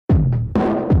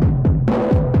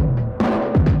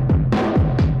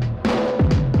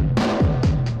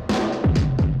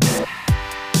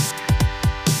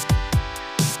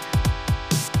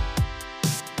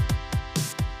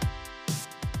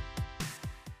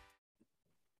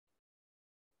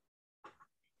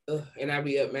And I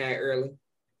be up mad early.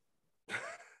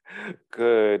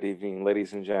 Good evening,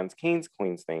 ladies and gents, kings,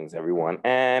 queens, things, everyone,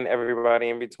 and everybody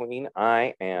in between.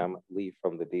 I am Lee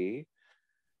from the D.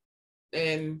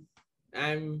 And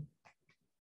I'm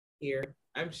here.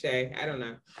 I'm Shay. I don't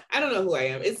know. I don't know who I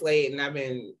am. It's late and I've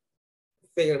been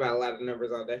thinking about a lot of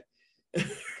numbers all day.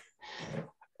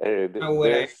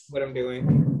 What I'm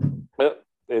doing.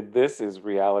 This is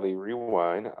Reality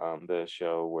Rewind, the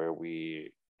show where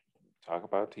we talk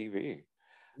about TV.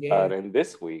 Yeah. And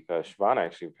this week, Siobhan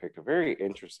actually picked a very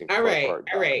interesting. All right.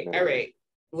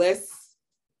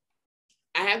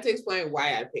 I have to explain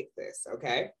why I picked this,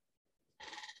 okay?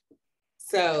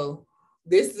 So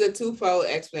this is a twofold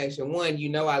explanation. One, you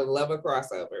know I love a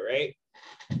crossover, right?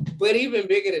 But even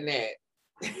bigger than that.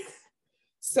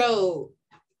 So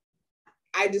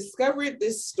I discovered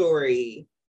this story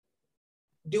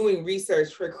doing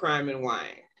research for Crime and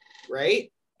Wine,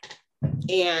 right?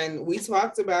 And we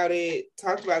talked about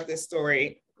this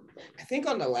story, I think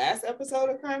on the last episode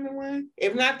of Crime and Wine,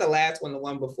 if not the last one, the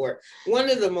one before. One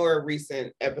of the more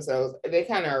recent episodes, they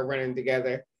kind of are running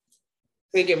together.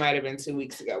 I think it might have been 2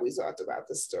 weeks ago we talked about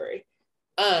this story.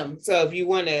 So if you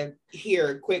want to hear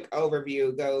a quick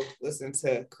overview, go listen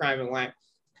to Crime and Wine.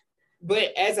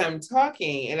 But as I'm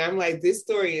talking, and I'm like, this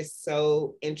story is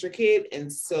so intricate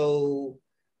and so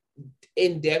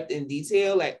in-depth and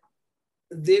detail, like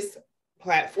this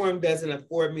platform doesn't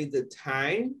afford me the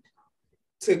time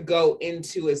to go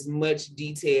into as much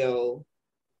detail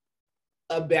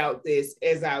about this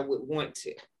as I would want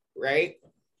to, right?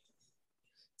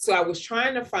 So I was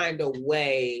trying to find a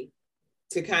way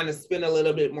to kind of spend a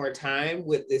little bit more time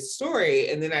with this story.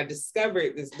 And then I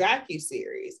discovered this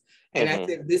docuseries. And I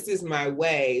said, this is my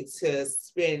way to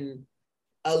spend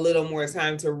a little more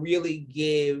time to really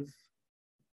give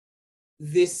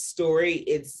this story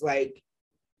its like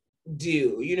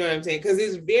due, you know what I'm saying? Because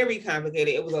it's very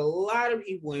complicated. It was a lot of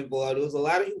people involved. It was a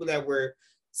lot of people that were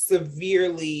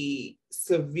severely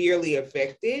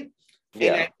affected.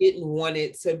 Yeah. And I didn't want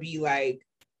it to be like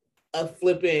a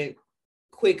flippant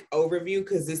quick overview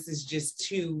because this is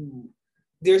just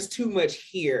there's too much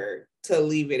here to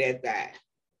leave it at that.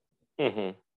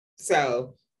 Mm-hmm.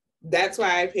 So that's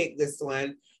why I picked this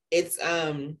one. It's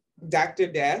Dr.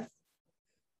 Death.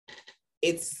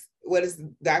 It's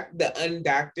the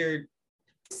Undoctored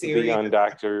series. The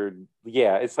Undoctored,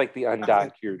 yeah, it's like the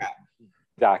Undoctored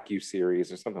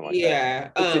docu-series or something like that.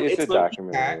 Yeah, it's a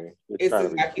documentary. It's a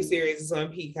docu-series. It's on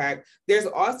Peacock. There's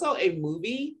also a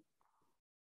movie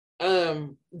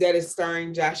that is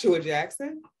starring Joshua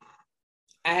Jackson.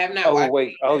 I have not watched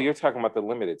it. Oh, you're talking about the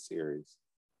limited series.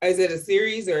 Is it a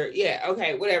series or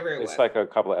okay, whatever it was. It's like a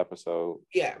couple of episodes.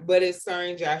 Yeah, but it's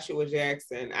starring Joshua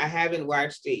Jackson. I haven't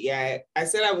watched it yet. I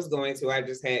said I was going to, I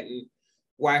just hadn't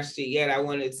watched it yet. I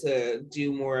wanted to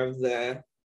do more of the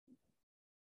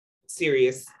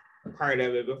serious part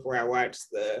of it before I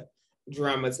watched the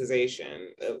dramatization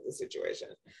of the situation.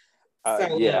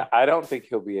 I don't think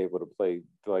he'll be able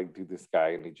to do this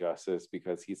guy any justice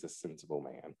because he's a sensible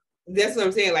man. That's what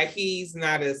I'm saying. Like, he's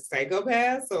not a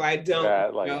psychopath, so I don't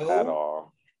know at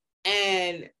all.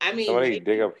 And I mean, somebody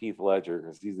dig up Heath Ledger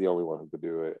because he's the only one who could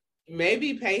do it.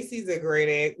 Maybe Pacey's a great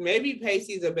actor. Maybe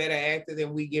Pacey's a better actor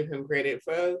than we give him credit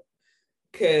for.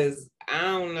 Because I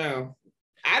don't know.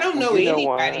 I don't know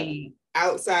anybody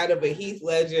outside of a Heath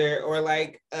Ledger or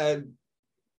like a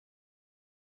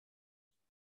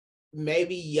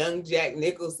maybe young Jack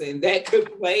Nicholson that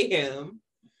could play him.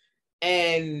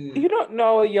 And you don't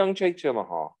know a young Jake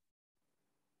Gyllenhaal.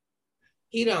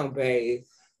 He don't bathe,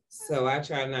 so I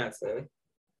try not to.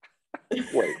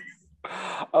 Wait.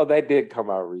 Oh, that did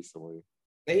come out recently.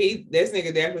 This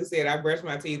nigga definitely said I brushed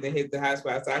my teeth and hit the hot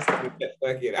spot, so I said,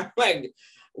 fuck it. I'm like,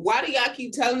 why do y'all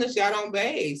keep telling us y'all don't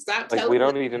bathe? Stop telling us. We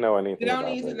don't need to know anything. We don't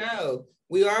need to know.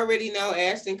 We already know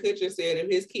Ashton Kutcher said if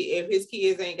his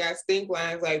kids ain't got stink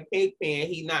lines like Pigpen,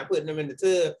 he's not putting them in the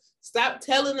tub. Stop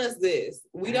telling us this.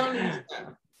 We don't need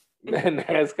to know. And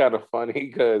that's kind of funny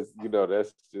because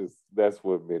that's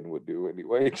what men would do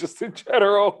anyway, just in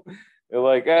general. They're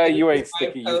like, you ain't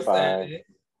sticky, you fine.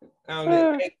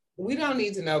 We don't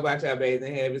need to know about your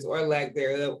bathing habits or lack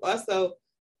thereof. Also,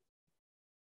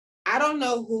 I don't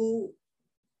know who.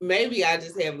 Maybe I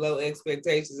just have low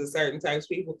expectations of certain types of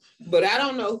people, but I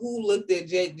don't know who looked at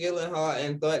Jake Gyllenhaal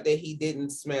and thought that he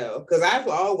didn't smell. Because I've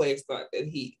always thought that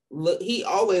he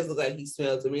always looked like he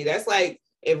smelled to me. That's like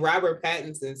if Robert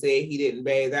Pattinson said he didn't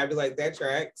bathe, I'd be like, that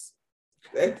tracks.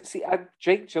 See,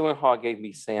 Jake Gyllenhaal gave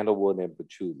me sandalwood and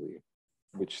patchouli,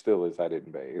 which still is I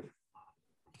didn't bathe.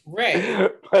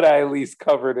 Right. But I at least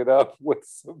covered it up with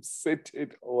some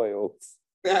scented oils.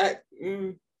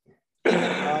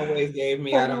 always gave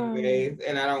me I don't bathe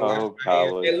and I don't wash my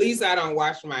hair. At least I don't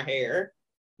wash my hair.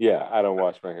 Yeah, I don't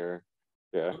wash my hair.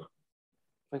 Yeah.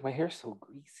 Like my hair's so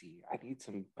greasy. I need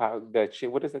some powder. That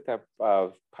shit. What is it? That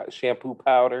shampoo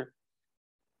powder.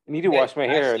 I need to wash my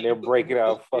hair and they're breaking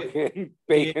out fucking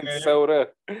baking soda.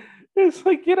 It's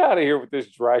like, get out of here with this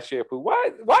dry shampoo.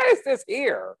 Why is this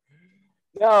here?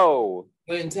 No.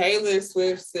 When Taylor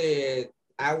Swift said,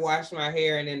 I wash my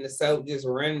hair and then the soap just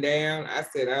run down, I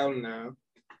said, oh no.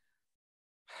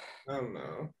 Oh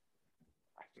no.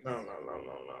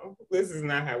 No. This is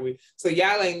not how we. So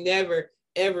y'all ain't never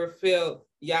ever felt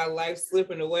y'all life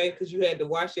slipping away because you had to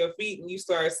wash your feet and you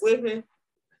started slipping?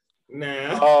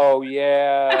 No. Oh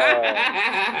yeah.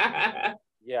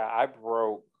 Yeah, I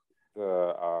broke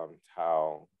the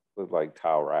towel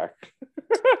rack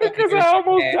because I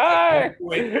almost died.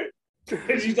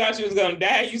 Because you thought she was gonna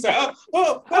die. You said,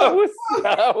 oh. I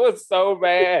was so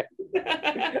mad.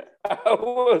 I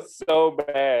was so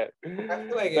bad.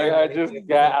 I just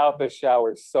got out the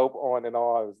shower, soap on and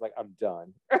all. I was like, I'm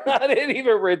done. I didn't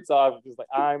even rinse off. I was just like,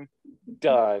 I'm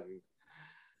done.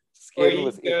 Skin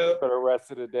was itchy for the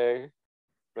rest of the day.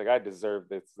 Like, I deserve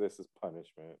this. This is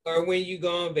punishment. Or when you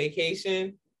go on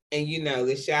vacation and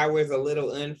the shower is a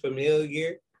little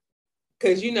unfamiliar.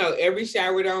 Because every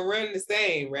shower don't run the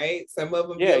same, right? Some of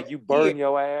them. Yeah, you burn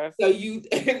your ass. So you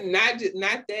not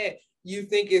that you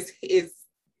think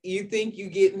you think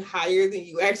you getting higher than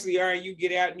you actually are, and you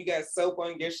get out and you got soap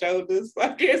on your shoulders.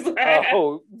 Like it's like,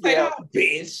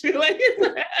 bitch.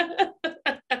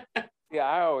 Yeah,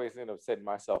 I always end up setting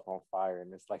myself on fire,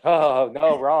 and it's like, oh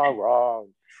no, wrong.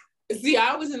 See,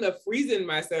 I was in the freezing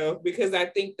myself because I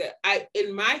think that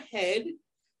in my head,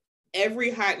 every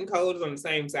hot and cold is on the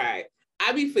same side.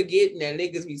 I be forgetting that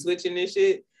niggas be switching this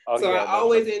shit. I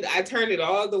turn it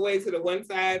all the way to the one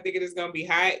side thinking it's gonna be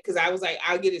hot because I was like,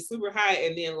 I'll get it super hot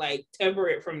and then like temper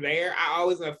it from there. I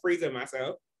always end up freezing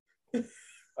myself.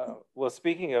 Well,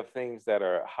 speaking of things that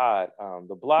are hot,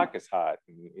 the block is hot.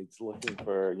 And it's looking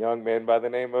for a young man by the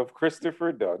name of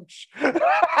Christopher Dunch.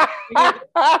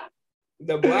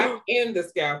 The block and the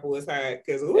scalpel is hot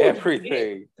because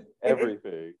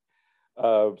everything.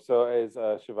 So as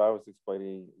Siobhan was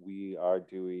explaining, we are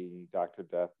doing Dr.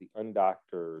 Death, the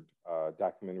undoctored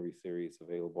documentary series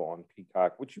available on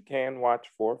Peacock, which you can watch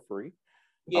for free.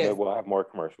 Yes. We'll have more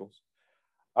commercials.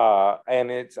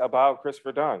 And it's about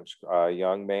Christopher Dunch, a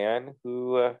young man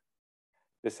who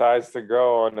decides to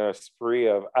go on a spree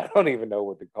of, I don't even know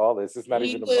what to call this. It's not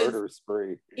even a murder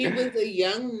spree. He was a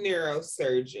young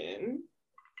neurosurgeon.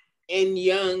 And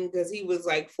young because he was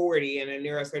like 40 and a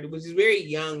neurosurgeon, which is very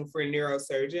young for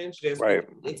neurosurgeons. Just right.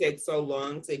 It takes so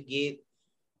long to get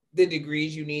the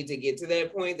degrees you need to get to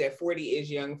that point that 40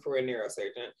 is young for a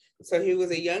neurosurgeon. So he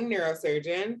was a young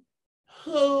neurosurgeon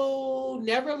who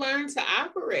never learned to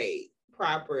operate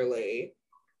properly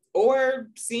or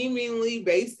seemingly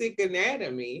basic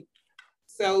anatomy.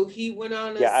 So he went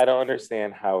on. I don't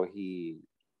understand how he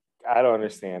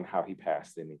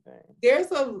passed anything.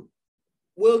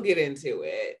 We'll get into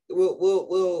it.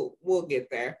 We'll get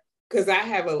there because I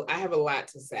have a lot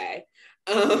to say.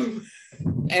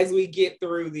 As we get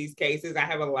through these cases, I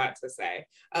have a lot to say.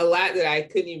 A lot that I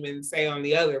couldn't even say on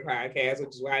the other podcast,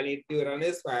 which is why I need to do it on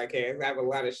this podcast. I have a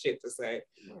lot of shit to say.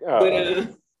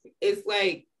 But it's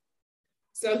like,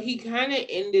 so he kind of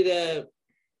ended up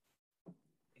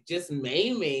just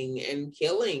maiming and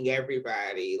killing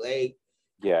everybody. Like,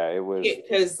 yeah, it was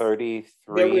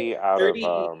 33 out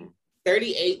of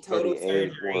 38 total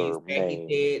surgeries that he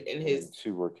did in his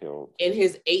 2 were killed in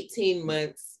his 18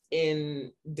 months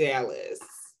in Dallas.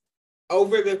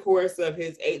 Over the course of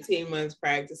his 18 months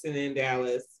practicing in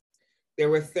Dallas,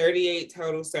 there were 38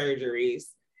 total surgeries.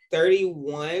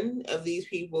 31 of these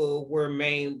people were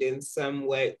maimed in some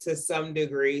way, to some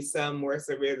degree. Some more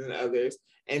severe than others,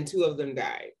 and 2 of them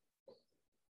died.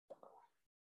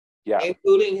 Yeah,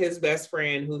 including his best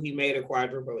friend, who he made a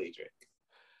quadriplegic.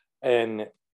 And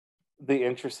the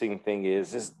interesting thing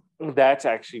is that's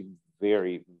actually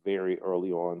very, very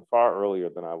early on, far earlier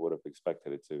than I would have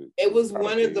expected it to. It was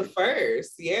one of the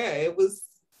first. Yeah, it was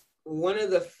one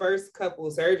of the first couple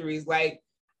surgeries. Like,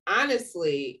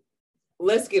 honestly,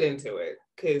 let's get into it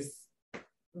because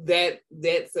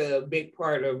that's a big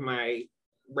part of my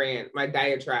rant, my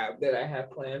diatribe that I have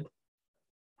planned.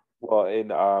 Well, in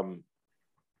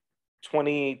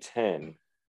 2010,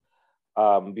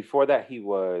 before that, he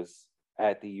was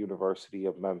at the University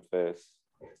of Memphis,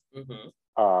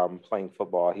 playing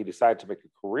football. He decided to make a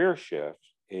career shift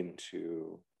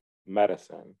into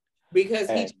medicine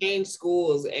because he changed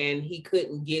schools and he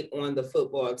couldn't get on the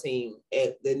football team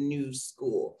at the new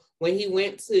school, when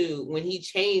he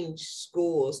changed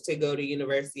schools to go to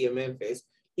University of Memphis,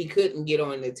 he couldn't get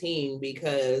on the team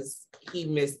because he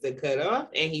missed the cutoff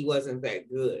and he wasn't that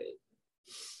good.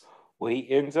 Well, he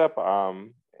ends up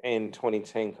in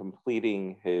 2010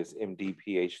 completing his MD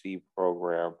PhD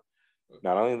program.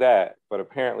 Not only that, but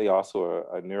apparently also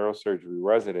a neurosurgery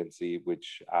residency,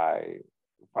 which I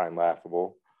find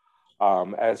laughable,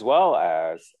 as well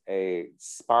as a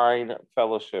spine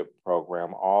fellowship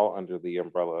program, all under the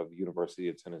umbrella of University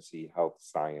of Tennessee Health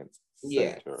Science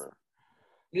Center. Yes.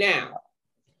 Now,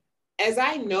 as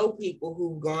I know people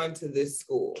who've gone to this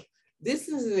school, this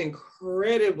is an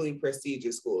incredibly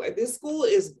prestigious school. Like, this school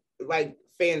is like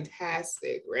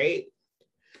fantastic, right?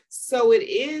 So it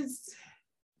is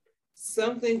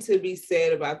something to be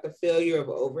said about the failure of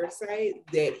oversight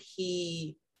that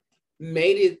he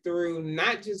made it through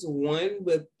not just one,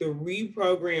 but 3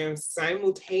 programs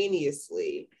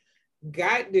simultaneously,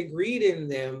 got degreed in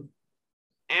them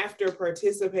after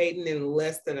participating in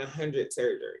less than 100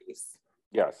 surgeries.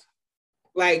 Yes.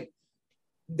 Like,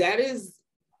 that is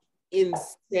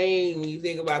insane when you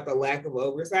think about the lack of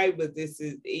oversight, but this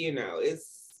is,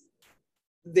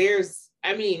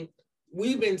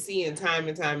 we've been seeing time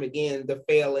and time again the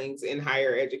failings in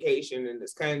higher education in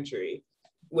this country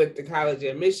with the college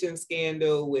admission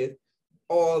scandal, with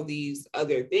all these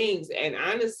other things. And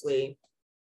honestly,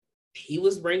 he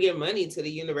was bringing money to the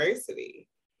university.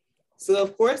 So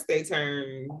of course they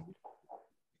turn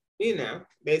the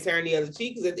other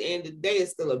cheek, because at the end of the day,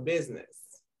 it's still a business.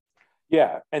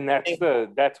 Yeah, and that's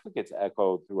what gets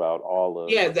echoed throughout all of.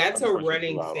 Yeah, that's a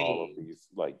running theme. All of these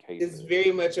cases. It's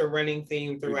very much a running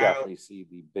theme throughout. You definitely see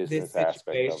the business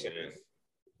aspect of it.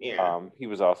 Yeah. He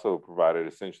was also provided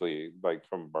essentially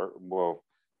from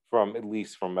at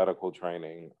least from medical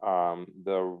training,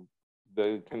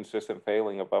 the consistent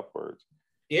failing of upwards.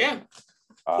 Yeah.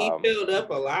 He filled up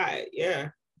a lot. Yeah.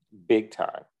 Big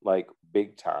time.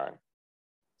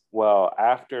 Well,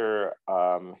 after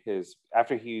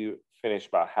he finished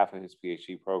about half of his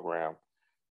PhD program,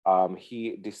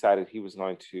 he decided he was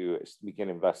going to begin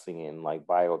investing in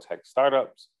biotech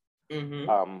startups.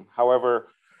 Mm-hmm. However,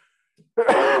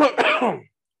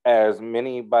 as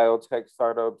many biotech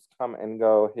startups come and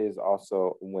go, his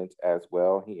also went as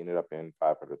well. He ended up in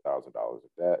 $500,000 of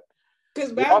debt.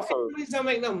 Because biotech companies don't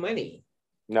make no money.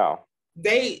 No.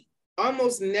 They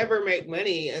almost never make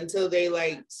money until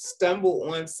they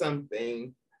stumble on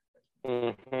something.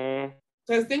 Mm-hmm.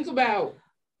 Because think about,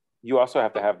 you also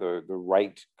have to have the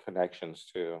right connections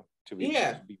to be.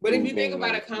 Yeah, but if you think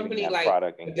about a company like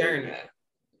Moderna,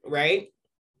 right?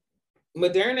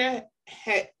 Moderna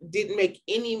didn't make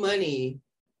any money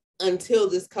until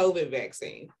this COVID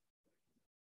vaccine.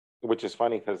 Which is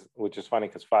funny because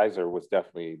Pfizer was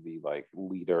definitely the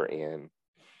leader in.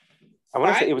 I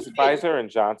want to say it was Pfizer and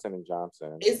Johnson and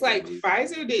Johnson. It's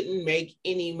Pfizer didn't make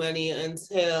any money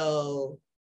until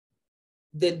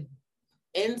the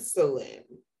insulin.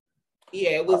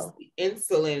 Yeah, it was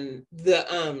insulin.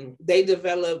 They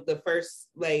developed the first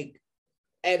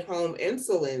at-home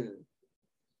insulin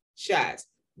shots.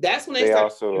 That's when they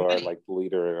also are the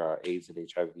leader in AIDS and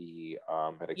HIV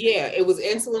medication. Yeah, it was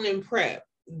insulin and PrEP.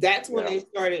 That's when they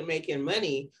started making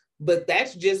money, but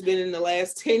that's just been in the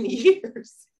last 10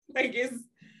 years.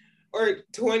 Or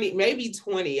 20, maybe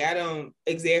 20. I don't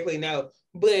exactly know,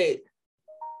 but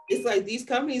it's these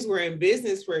companies were in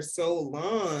business for so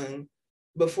long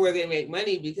before they make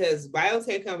money, because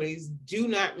biotech companies do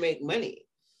not make money.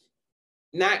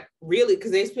 Not really,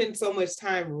 because they spend so much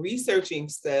time researching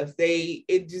stuff.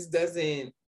 It just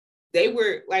doesn't. They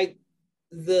were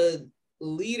the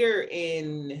leader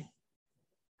in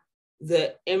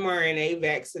the mRNA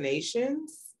vaccinations.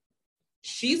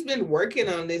 She's been working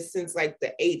on this since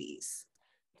the 80s.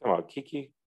 Come on,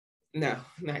 Kiki? No,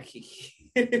 not Kiki.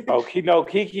 Oh, no,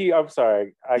 Kiki. I'm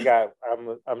sorry.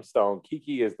 I'm stoned.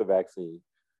 Kiki is the vaccine.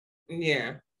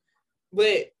 Yeah,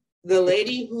 but the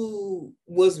lady who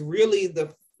was really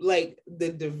the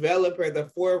developer, the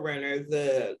forerunner,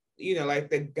 the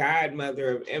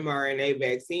godmother of mRNA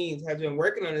vaccines, has been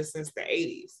working on this since the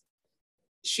 80s.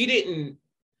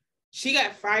 She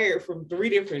got fired from 3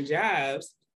 different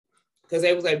jobs because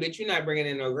they was bitch, you're not bringing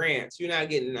in no grants, you're not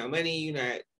getting no money,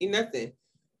 you're nothing.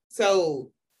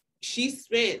 So she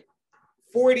spent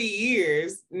 40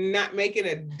 years not making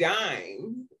a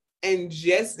dime and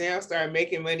just now started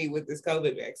making money with this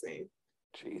COVID vaccine.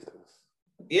 Jesus.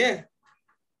 Yeah.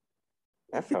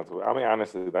 That sounds,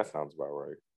 honestly, that sounds about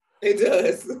right. It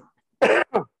does.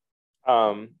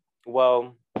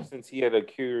 Well, since he had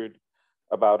accrued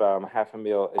about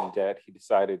 $500,000 in debt, he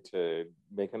decided to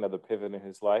make another pivot in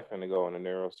his life and to go into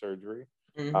neurosurgery.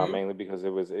 mainly because it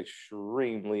was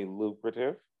extremely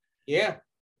lucrative. Yeah.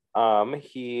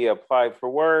 He applied for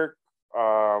work.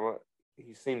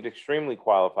 He seemed extremely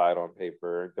qualified on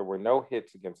paper. There were no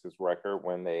hits against his record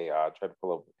when they tried to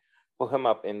pull him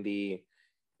up in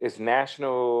it's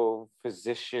National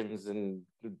Physicians and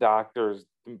Doctors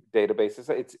databases.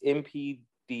 It's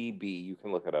NPDB. You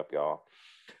can look it up, y'all.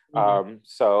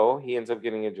 So he ends up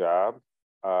getting a job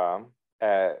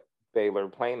at Baylor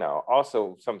Plano.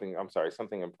 Also, something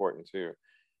important too.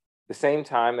 The same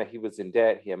time that he was in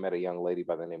debt, he had met a young lady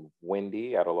by the name of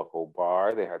Wendy at a local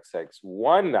bar. They had sex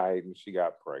one night and she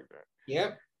got pregnant.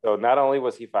 Yep. So not only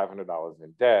was he $500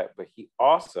 in debt, but he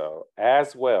also,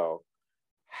 as well,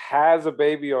 has a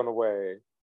baby on the way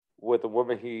with a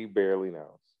woman he barely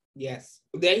knows. Yes.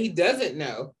 That he doesn't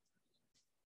know.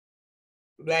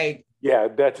 Like, yeah,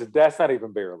 that's not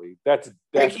even barely. That's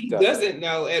like he doesn't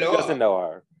know at all. He doesn't know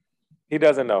her. He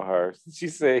doesn't know her. He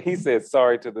said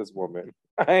sorry to this woman.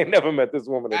 I ain't never met this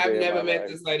woman. I've never met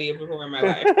this lady before in my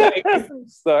life. Like,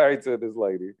 sorry to this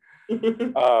lady.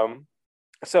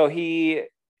 So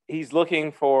he's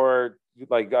looking for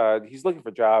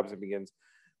jobs and begins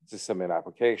to submit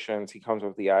applications. He comes up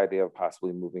with the idea of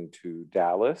possibly moving to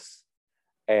Dallas.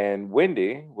 And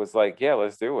Wendy was like, yeah,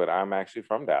 let's do it. I'm actually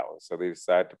from Dallas. So they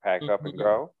decide to pack up and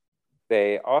go.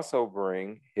 They also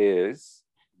bring his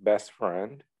best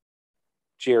friend,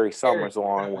 Jerry Summers,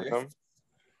 along with him.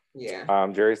 Yeah.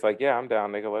 Jerry's like, yeah, I'm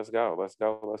down, nigga. Let's go.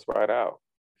 Let's ride out.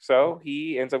 So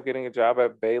he ends up getting a job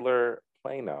at Baylor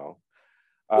Plano.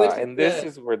 And this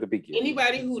is where the beginning.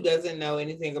 Anybody who doesn't know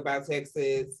anything about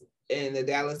Texas and the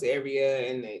Dallas area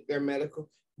and their medical,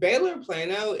 Baylor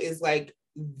Plano is like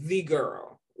the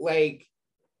girl. Like,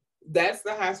 that's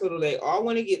the hospital they all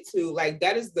want to get to. Like,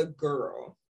 that is the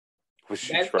girl. Well,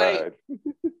 she tried.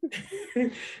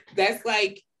 That's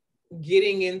like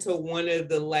getting into one of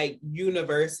the like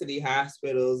university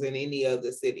hospitals in any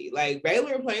other city. Like,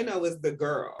 Baylor Plano is the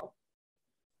girl.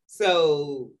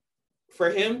 So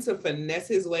for him to finesse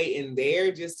his way in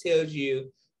there just tells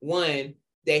you, one,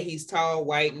 that he's tall,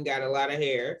 white, and got a lot of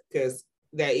hair, because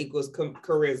that equals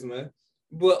charisma.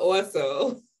 But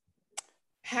also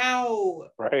how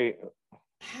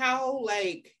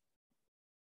like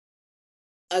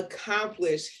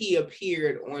accomplished he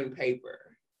appeared on paper.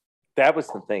 That was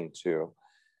the thing too,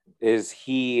 is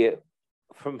he,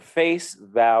 from face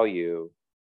value,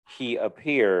 he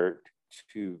appeared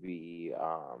to be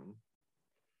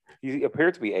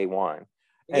A1.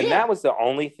 And that was the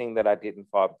only thing that I didn't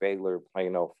fault Baylor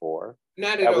Plano for.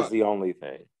 Not at all. That was the only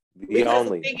thing.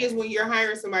 The thing is, when you're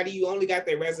hiring somebody, you only got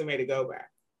their resume to go by.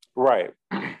 Right.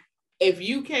 If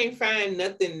you can't find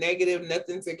nothing negative,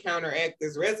 nothing to counteract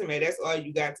this resume, that's all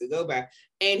you got to go by.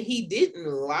 And he didn't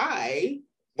lie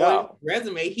on his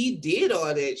resume. He did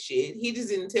all that shit. He just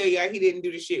didn't tell y'all he didn't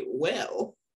do the shit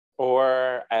well.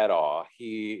 Or at all.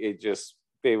 It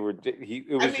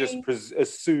was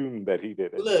assumed that he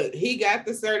did it. Look, he got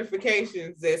the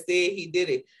certifications that said he did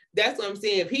it. That's what I'm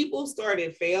saying. People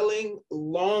started failing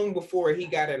long before he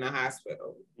got in the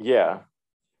hospital. Yeah.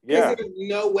 Because there's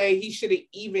no way he should have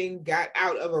even got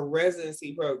out of a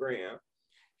residency program.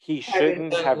 He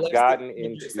shouldn't have gotten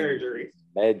into surgery.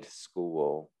 Med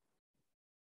school.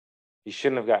 He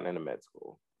shouldn't have gotten into med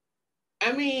school.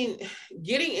 I mean,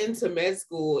 getting into med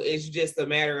school is just a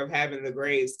matter of having the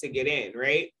grades to get in,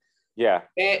 right? Yeah.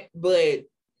 But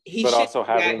also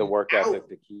having the work ethic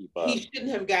to keep up. He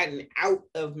shouldn't have gotten out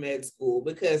of med school,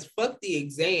 because fuck the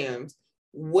exams.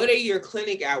 What are your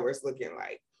clinic hours looking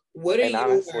like? What are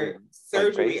your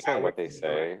surgery based on what they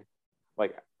say?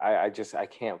 Like, I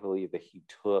can't believe that he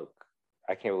took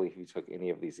any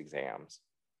of these exams.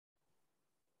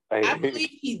 I believe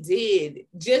he did.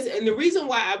 And the reason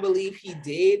why I believe he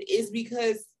did is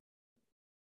because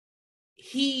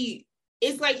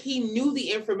it's like he knew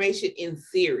the information in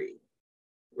theory,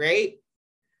 right?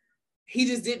 He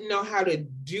just didn't know how to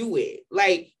do it.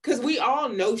 Like, because we all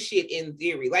know shit in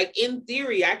theory. Like, in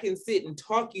theory, I can sit and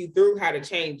talk you through how to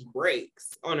change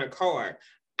brakes on a car.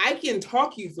 I can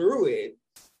talk you through it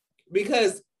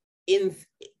because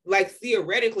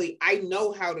theoretically, I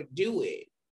know how to do it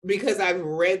because I've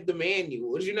read the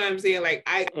manuals. You know what I'm saying? Like,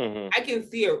 I can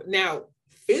see it. Now,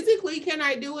 physically, can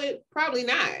I do it? Probably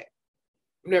not. I've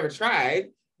never tried,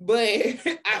 but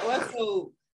I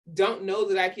also don't know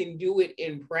that I can do it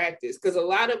in practice, because a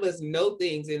lot of us know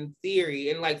things in theory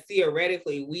and like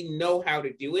theoretically we know how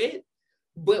to do it,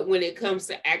 but when it comes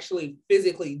to actually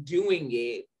physically doing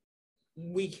it,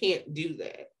 we can't do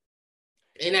that.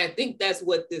 And I think that's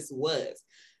what this was.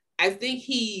 I think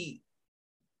he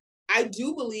I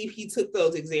do believe he took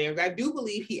those exams. I do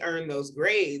believe he earned those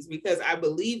grades because I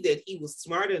believe that he was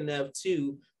smart enough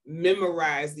to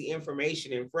memorize the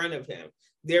information in front of him.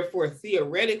 Therefore,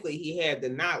 theoretically, he had the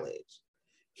knowledge.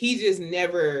 He just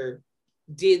never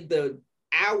did the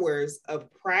hours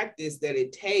of practice that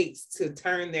it takes to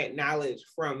turn that knowledge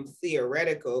from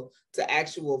theoretical to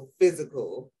actual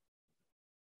physical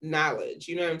knowledge.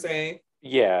 You know what I'm saying?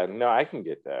 Yeah, no, I can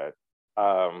get that.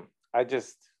 I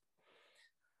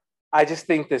just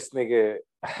think this nigga,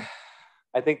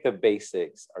 I think the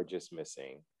basics are just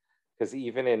missing. Because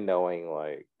even in knowing,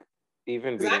 like,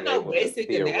 even being I know able basic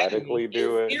to theoretically anatomy.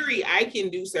 do in it. theory, I can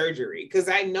do surgery because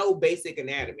I know basic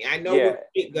anatomy. I know Yeah, where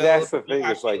it goes. that's the thing.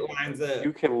 How It's like lines up.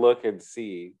 you can look and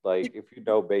see, like, if you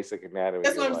know basic anatomy,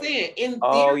 That's you're what I'm like, saying. In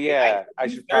oh theory, yeah, I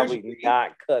should probably surgery.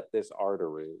 not cut this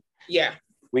artery. Yeah.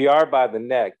 We are by the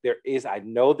neck. I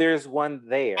know there's one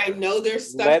there. I know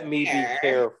there's stuff. Let me be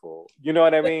careful. You know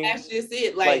what I mean? That's just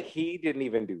it. Like he didn't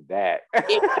even do that. But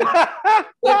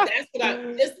that's what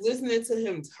I just listening to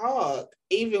him talk,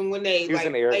 even when they like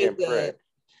play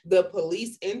the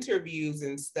police interviews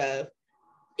and stuff,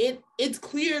 it's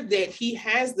clear that he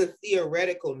has the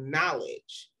theoretical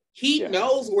knowledge. He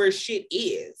knows where shit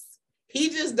is. He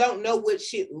just don't know what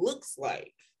shit looks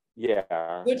like.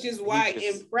 Yeah. Which is why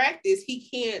in practice he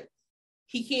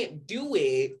can't do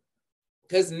it,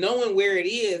 because knowing where it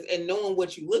is and knowing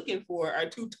what you're looking for are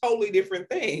two totally different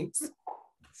things.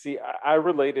 See, I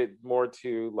related more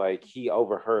to like he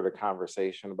overheard a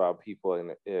conversation about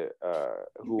people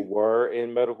who were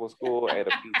in medical school at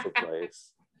a pizza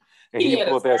place. And he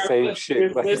pulled that same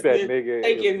shit like that nigga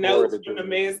taking notes from the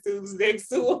man students next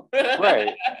to him.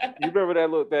 Right. You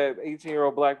remember that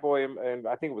 18-year-old black boy in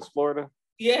I think it was Florida?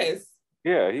 Yes.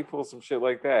 Yeah, he pulled some shit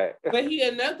like that. But he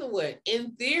another one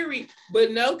in theory, but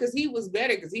no, because he was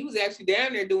better because he was actually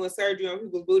down there doing surgery on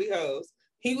people's booty holes.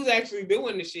 He was actually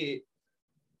doing the shit.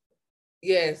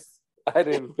 Yes. I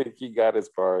didn't think he got as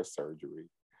far as surgery.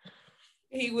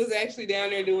 He was actually down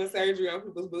there doing surgery on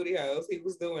people's booty holes. He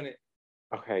was doing it.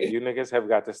 Okay, you niggas have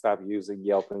got to stop using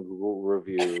Yelp and Google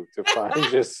review to find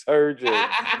your surgeon.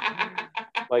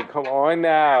 Like, come on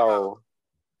now.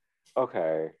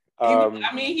 Okay.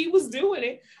 I mean, he was doing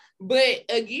it, but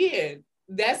again,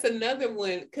 that's another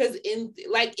one. Because in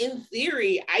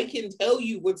theory, I can tell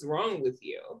you what's wrong with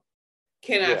you.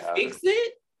 Can I fix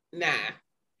it? Nah.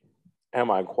 Am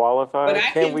I qualified? But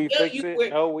can we fix it?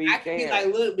 No, we can't. Be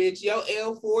like, look, bitch, your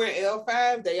L4 and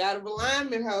L5, they out of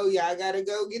alignment, ho. Y'all gotta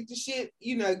go get the shit.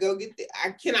 Go get the.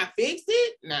 Can I fix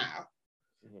it? No.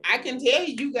 I can tell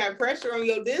you got pressure on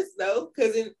your disc though,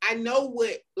 because I know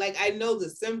I know the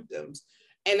symptoms.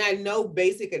 And I know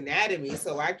basic anatomy,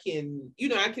 so I can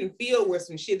feel where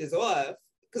some shit is off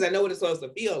because I know what it's supposed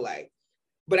to feel like.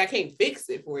 But I can't fix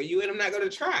it for you, and I'm not going to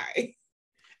try.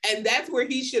 And that's where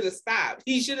he should have stopped.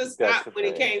 He should have stopped when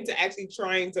it came to actually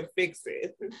trying to fix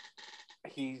it.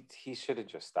 He should have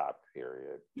just stopped,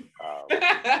 period.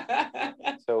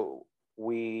 So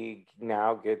we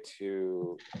now get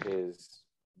to his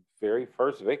very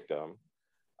first victim,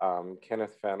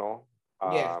 Kenneth Fennell.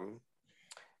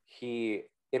 He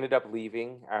ended up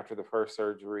leaving after the first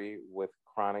surgery with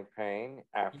chronic pain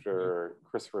after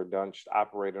Christopher Dunst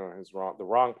operated on the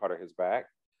wrong part of his back.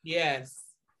 Yes.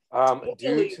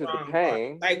 Due to the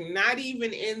pain. Like not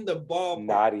even in the ballpark.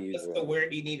 Not even. Just to where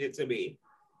he needed to be.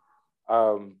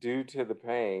 Due to the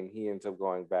pain, he ends up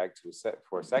going back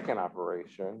for a second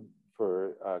operation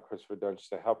for Christopher Dunst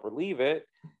to help relieve it.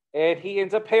 And he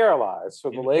ends up paralyzed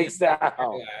from the legs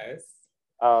down.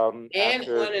 And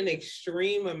on an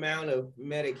extreme amount of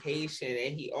medication,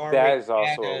 and he already that is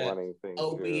also a running thing.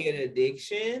 Opiate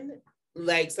addiction,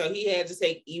 so he had to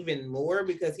take even more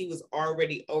because he was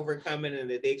already overcoming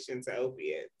an addiction to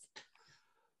opiates.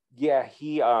 Yeah,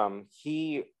 he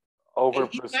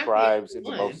overprescribes in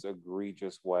the most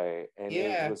egregious way, and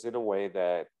it was in a way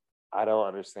that I don't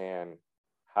understand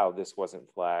how this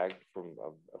wasn't flagged from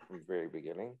the very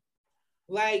beginning.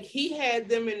 Like he had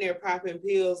them in there popping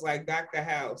pills like Dr.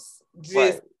 House.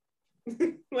 Just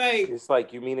like it's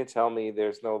like, you mean to tell me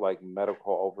there's no like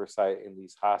medical oversight in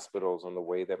these hospitals on the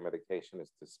way that medication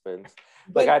is dispensed?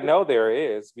 Like I know there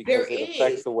is, because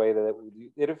affects the way that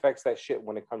it affects that shit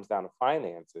when it comes down to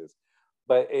finances.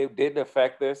 But it didn't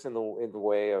affect this in the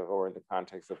way of, or in the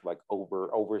context of like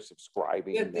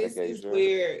oversubscribing medication.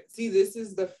 This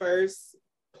is the first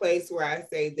place where I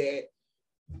say that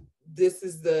this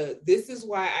is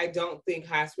why I don't think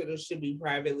hospitals should be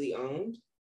privately owned.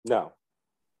 No.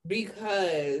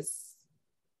 Because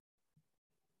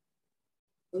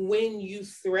when you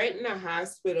threaten a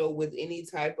hospital with any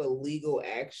type of legal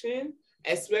action,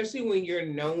 especially when you're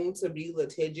known to be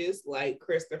litigious like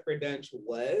Christopher Duntsch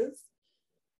was,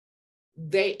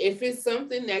 if it's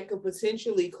something that could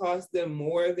potentially cost them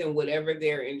more than whatever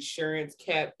their insurance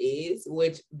cap is,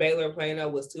 which Baylor Plano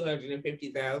was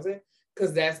 $250,000,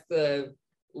 because that's the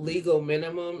legal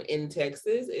minimum in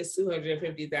Texas, is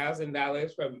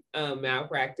 $250,000 for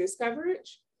malpractice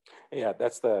coverage. Yeah,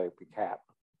 that's the cap.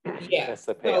 Yeah, that's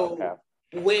the payout cap.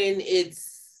 When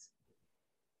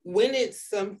it's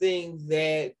something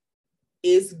that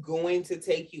is going to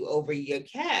take you over your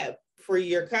cap for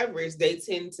your coverage, they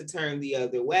tend to turn the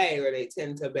other way, or they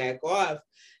tend to back off.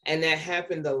 And that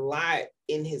happened a lot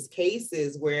in his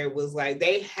cases, where it was like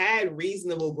they had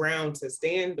reasonable ground to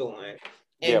stand on.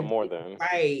 And more than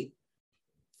fight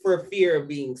for fear of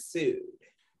being sued.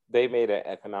 They made an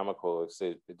economical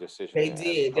decision. They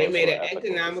did. They made an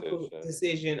economical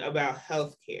decision about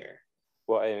healthcare.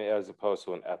 Well, and as opposed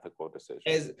to an ethical decision.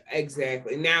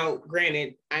 Exactly. Now,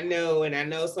 granted, I know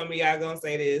some of y'all gonna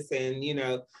say this, and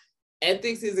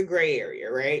ethics is a gray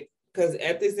area, right? Because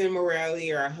ethics and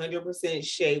morality are 100%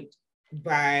 shaped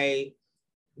by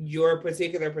your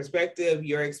particular perspective,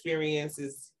 your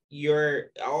experiences,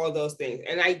 all of those things.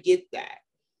 And I get that.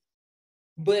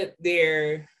 But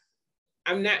there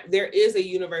is a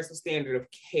universal standard of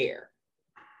care.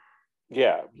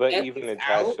 Yeah, but even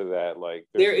attached to that, like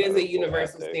there is a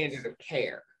universal standard of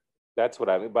care. That's what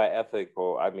I mean by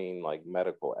ethical. I mean like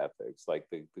medical ethics, like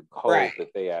the code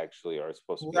that they actually are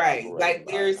supposed to be right. Like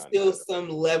there's still some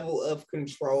level of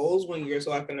controls when you're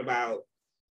talking about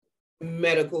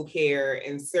medical care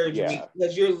and surgery,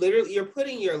 because you're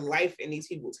putting your life in these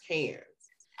people's hands.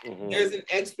 Mm-hmm. There's an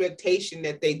expectation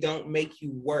that they don't make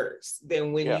you worse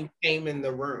than when you came in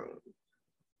the room.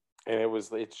 And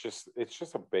it's just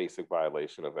a basic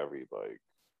violation of every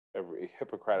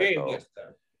Hippocratic oath,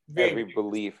 every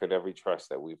belief and every trust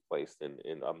that we've placed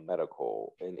in a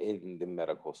medical and in the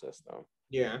medical system.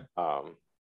 Yeah.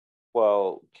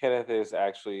 Well, Kenneth is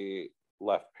actually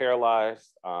left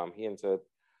paralyzed. He ends up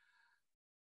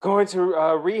going to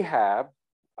rehab,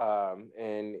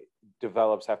 and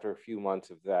develops after a few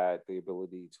months of that the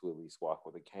ability to at least walk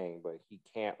with a cane, but he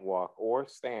can't walk or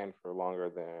stand for longer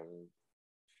than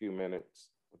a few minutes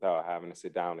without having to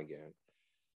sit down again.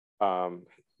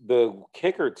 The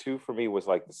kicker too for me was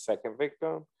like the second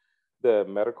victim, the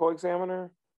medical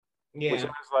examiner, which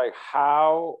was like,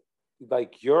 how,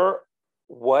 like you're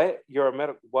a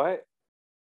medical, what?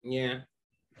 Yeah.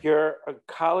 You're a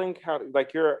Collin County,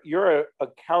 like you're a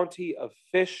county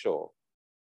official,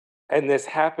 and this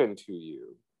happened to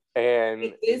you.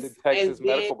 And the Texas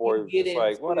Medical Board is just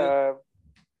like, what up?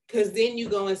 Because then you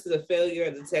go into the failure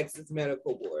of the Texas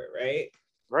Medical Board, right?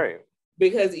 Right.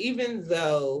 Because even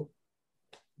though,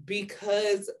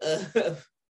 because of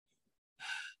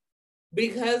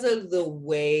the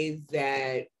way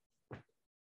that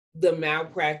the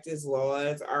malpractice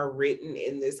laws are written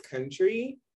in this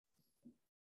country,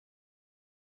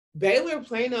 Baylor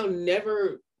Plano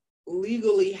never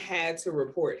legally had to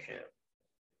report him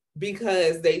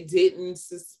because they didn't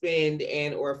suspend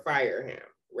and or fire him,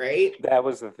 right? That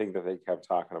was the thing that they kept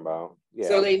talking about. Yeah.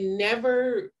 So they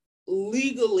never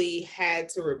legally had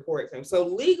to report him. So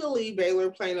legally, Baylor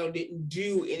Plano didn't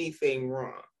do anything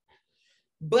wrong.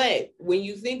 But when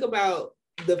you think about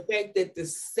the fact that the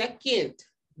second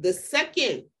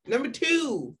number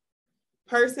 2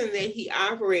 person that he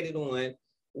operated on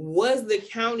was the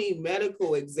county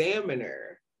medical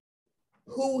examiner,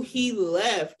 who he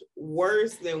left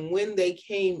worse than when they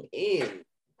came in,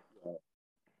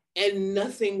 and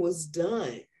nothing was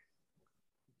done.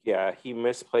 Yeah, he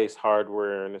misplaced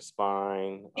hardware in the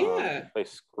spine. Yeah. He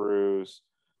placed screws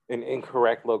in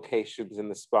incorrect locations in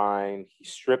the spine. He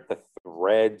stripped the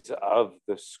threads of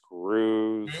the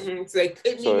screws.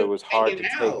 Mm-hmm. So it was hard to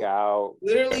take out.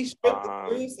 Literally stripped the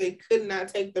screws. They could not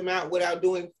take them out without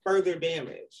doing further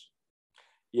damage.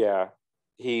 Yeah.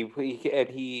 He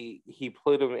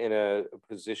put them in a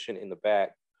position in the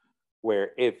back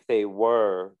where if they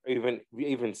were,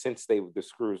 even since the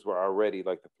screws were already,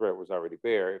 like the thread was already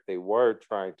bare, if they were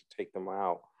trying to take them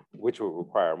out, which would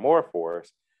require more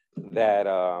force, that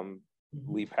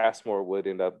Lee Passmore would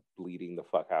end up bleeding the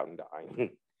fuck out and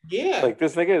dying. Yeah. Like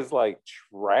this nigga is like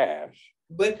trash.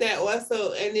 But that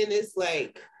also, and then it's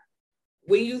like,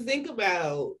 when you think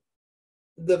about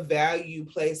the value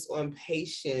placed on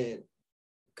patient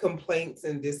complaints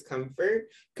and discomfort,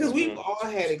 because we've all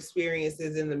had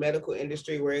experiences in the medical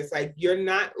industry where it's like, you're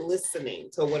not listening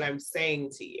to what I'm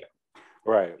saying to you.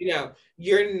 Right.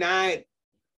 You're not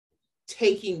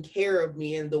taking care of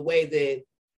me in the way that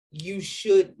you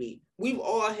should be. We've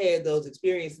all had those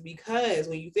experiences, because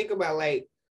when you think about like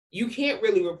you can't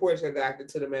really report your doctor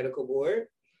to the medical board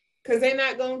because they're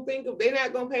not gonna pay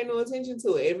no attention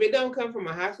to it. If it don't come from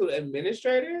a hospital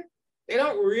administrator, they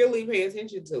don't really pay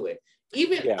attention to it.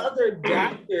 Even other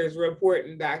doctors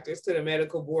reporting doctors to the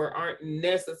medical board aren't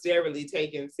necessarily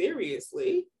taken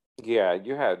seriously. Yeah,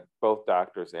 you had both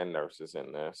doctors and nurses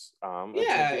in this.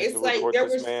 It's like there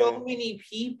were so many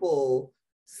people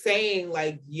saying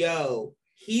like, yo,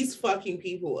 he's fucking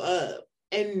people up.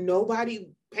 And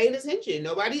nobody paid attention.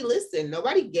 Nobody listened.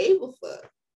 Nobody gave a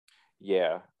fuck.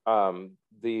 Yeah.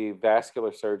 The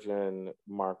vascular surgeon,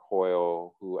 Mark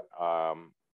Hoyle, who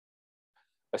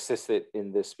assisted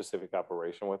in this specific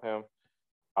operation with him,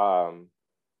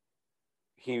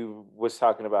 he was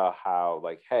talking about how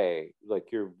like, hey,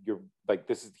 like you're like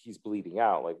he's bleeding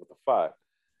out, like what the fuck?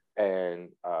 And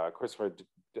Christopher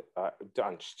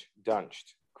Dunst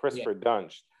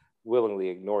willingly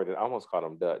ignored it. I almost called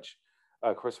him Dutch.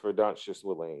 Christopher Dunst just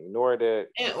willingly ignored it.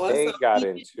 And also, they got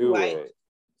into it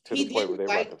to the point where they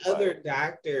like other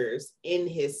doctors in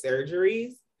his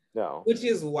surgeries. No, which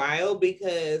is wild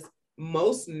because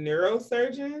most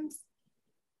neurosurgeons,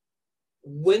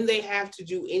 when they have to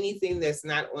do anything that's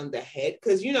not on the head,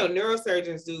 because you know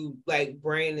neurosurgeons do like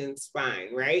brain and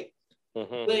spine, right?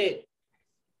 Mm-hmm. But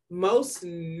most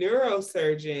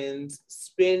neurosurgeons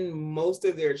spend most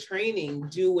of their training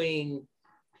doing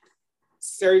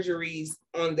surgeries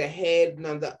on the head and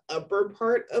on the upper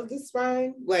part of the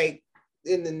spine, like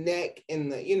in the neck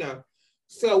and the, you know.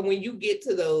 So when you get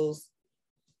to those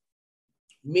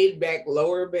mid-back,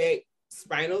 lower back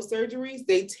spinal surgeries,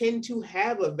 they tend to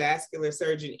have a vascular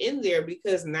surgeon in there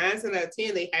because 9 out of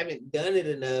 10, they haven't done it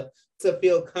enough to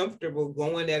feel comfortable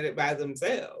going at it by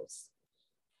themselves.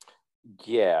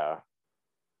 Yeah.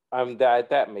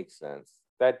 That makes sense.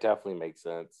 That definitely makes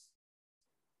sense.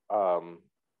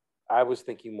 I was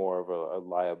thinking more of a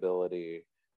liability,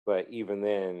 but even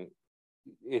then,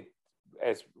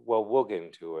 we'll get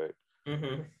into it.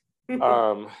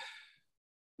 Mm-hmm.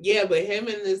 Yeah, but him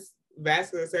and this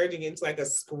vascular surgeon gets like a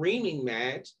screaming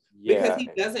match because he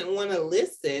doesn't want to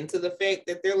listen to the fact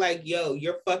that they're like, yo,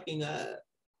 you're fucking up.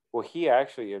 Well, he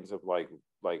actually ends up like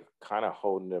kind of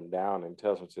holding them down and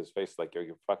tells him to his face like, yo,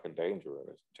 you're fucking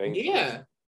dangerous. Yeah.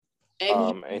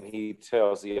 And he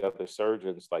tells the other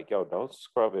surgeons like, yo, don't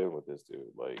scrub in with this dude.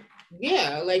 Like,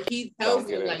 yeah, like he tells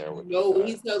them like, no,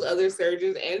 he tells other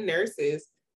surgeons and nurses,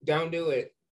 don't do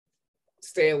it.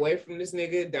 Stay away from this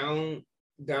nigga.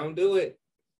 Don't do it.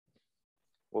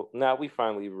 Well, now we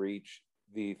finally reach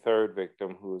the third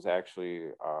victim, who is actually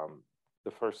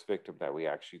the first victim that we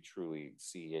actually truly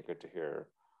see and get to hear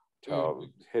tell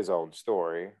his own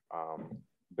story.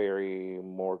 Barry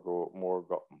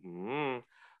Morgoloff.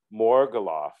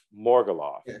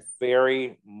 Yes.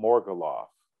 Barry Morgoloff.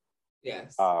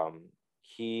 Yes.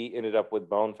 He ended up with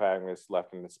bone fragments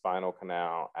left in the spinal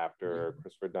canal after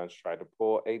Christopher Dunst tried to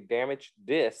pull a damaged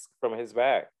disc from his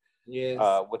back. Yes.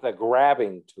 With a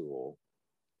grabbing tool.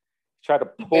 Tried to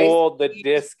pull the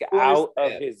disc out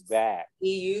of his back.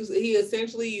 He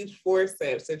essentially used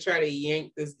forceps to try to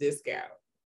yank this disc out.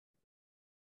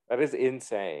 That is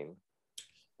insane.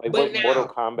 Like, but now, Mortal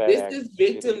Kombat this is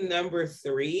victim number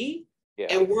 3,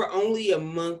 and we're only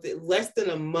less than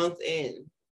a month in.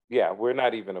 Yeah, we're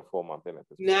not even a full month in at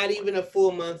this point. Not even a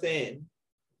full month in.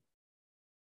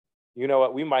 You know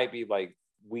what? We might be like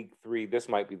week 3. This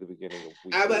might be the beginning of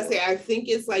week 4. I was about to say, I think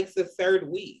it's like the 3rd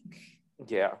week.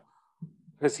 Yeah.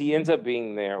 Because he ends up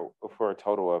being there for a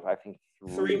total of, I think,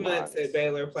 3 months at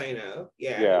Baylor Plano.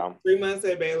 Yeah. 3 months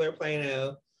at Baylor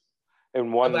Plano.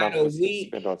 And 1 month a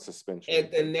week on suspension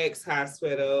at the next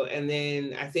hospital, and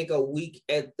then I think a week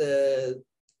at the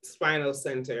spinal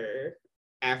center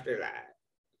after that.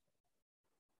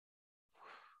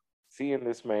 Seeing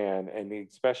this man, and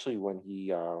especially when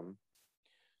he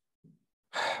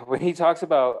talks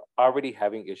about already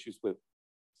having issues with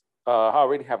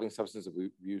already having substance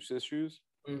abuse issues,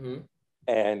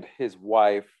 and his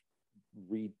wife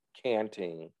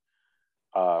recanting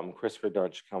Christopher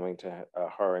Dunst coming to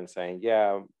her and saying,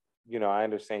 yeah, you know, I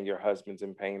understand your husband's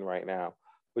in pain right now,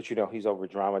 but, you know, he's over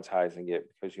dramatizing it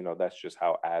because, you know, that's just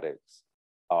how addicts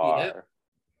are. Yep.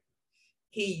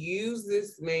 He used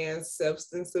this man's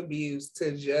substance abuse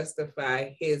to justify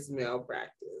his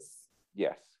malpractice.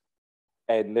 Yes.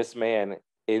 And this man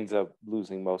ends up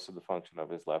losing most of the function of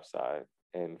his left side.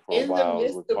 And for a while, in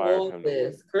the midst of all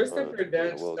this, Christopher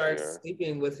Dunst starts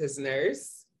sleeping with his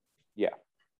nurse. Yeah.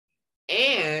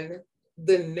 And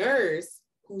the nurse,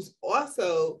 who's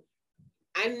also,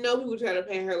 I know people try to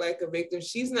paint her like a victim.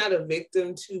 She's not a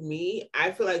victim to me.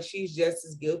 I feel like she's just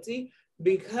as guilty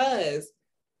because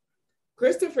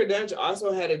Christopher Dunst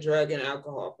also had a drug and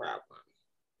alcohol problem.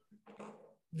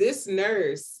 This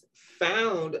nurse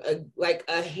found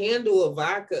a handle of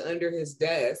vodka under his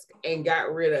desk and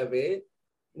got rid of it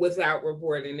without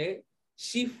reporting it.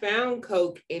 She found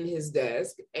coke in his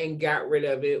desk and got rid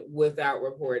of it without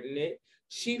reporting it.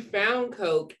 She found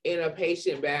coke in a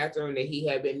patient bathroom that he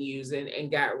had been using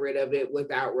and got rid of it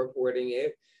without reporting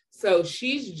it. So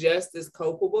she's just as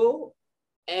culpable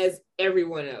as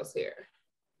everyone else here.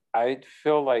 I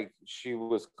feel like she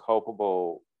was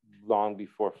culpable long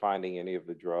before finding any of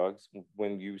the drugs.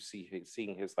 When you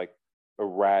seeing his like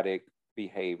erratic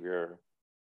behavior,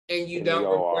 and you don't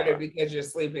report it because you're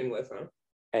sleeping with him,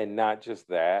 and not just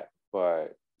that,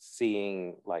 but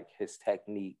seeing like his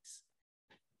techniques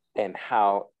and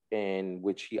how in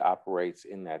which he operates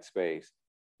in that space,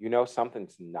 you know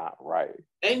something's not right.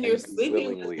 And you're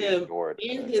sleeping with him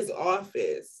in his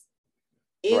office,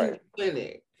 in the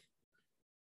clinic,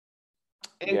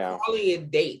 and calling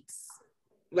it dates.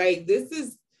 Like,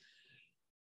 this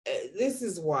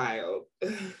is wild.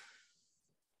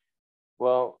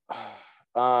 Well,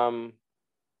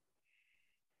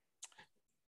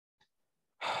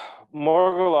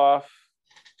 Morgulov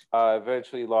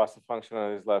eventually lost the function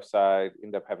on his left side,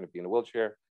 ended up having to be in a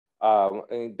wheelchair.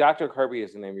 And Dr. Kirby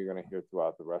is the name you're going to hear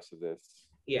throughout the rest of this.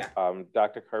 Yeah.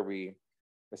 Dr. Kirby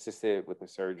assisted with the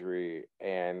surgery,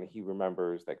 and he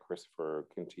remembers that Christopher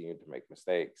continued to make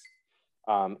mistakes.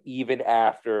 Even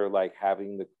after like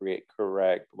having the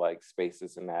correct like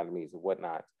spaces, anatomies, and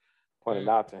whatnot pointed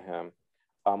out to him,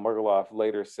 Morgulov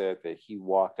later said that he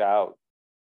walked out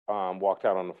on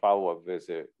the follow-up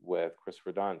visit with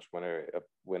Christopher Dunch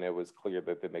when it was clear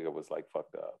that the nigga was like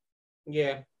fucked up.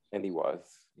 Yeah. And he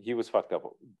was fucked up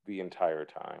the entire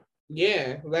time.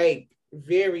 Yeah, like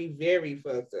very, very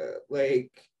fucked up.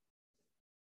 Like,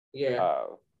 yeah.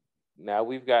 Now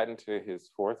we've gotten to his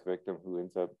fourth victim, who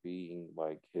ends up being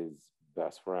like his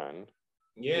best friend.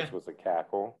 Yeah. Which was a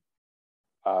cackle.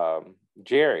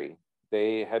 Jerry.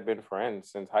 They had been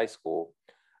friends since high school.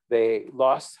 They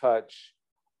lost touch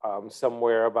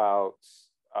somewhere about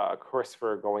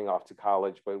Christopher going off to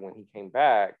college, but when he came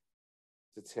back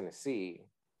to Tennessee,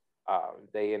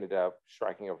 they ended up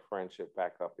striking a friendship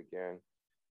back up again.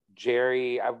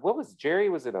 Jerry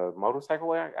was in a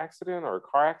motorcycle accident or a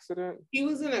car accident? He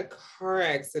was in a car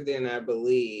accident, I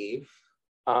believe.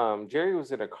 Jerry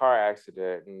was in a car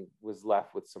accident and was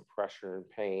left with some pressure and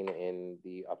pain in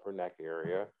the upper neck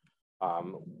area,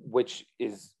 which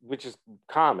is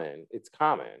common. It's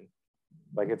common.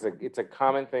 Like it's a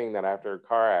common thing that after a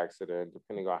car accident,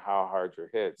 depending on how hard you're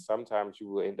hit, sometimes you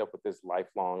will end up with this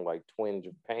lifelong like twinge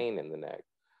of pain in the neck.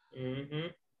 Mm-hmm.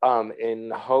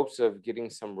 In hopes of getting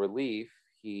some relief,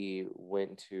 he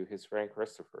went to his friend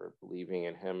Christopher, believing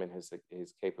in him and his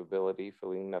capability,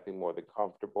 feeling nothing more than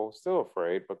comfortable, still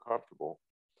afraid, but comfortable.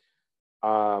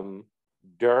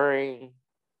 During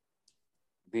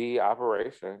the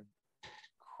operation,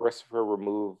 Christopher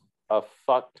removed a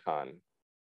fuck ton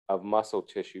of muscle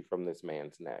tissue from this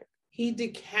man's neck. He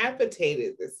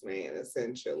decapitated this man,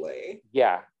 essentially.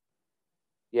 Yeah.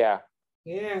 Yeah.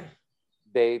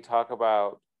 They talk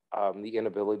about the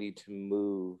inability to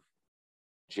move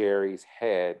Jerry's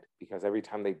head because every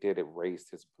time they did, it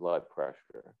raised his blood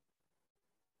pressure.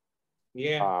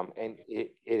 Yeah. And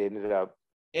it ended up,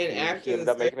 and he ended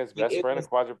up making his best friend a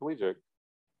quadriplegic.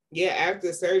 Yeah,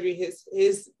 after surgery,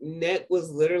 his neck was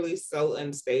literally so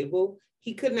unstable.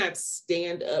 He could not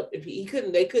stand up.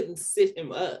 They couldn't sit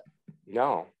him up.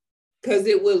 No. Because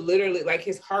it would literally, like,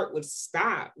 his heart would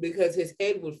stop because his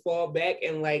head would fall back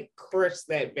and like crush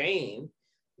that vein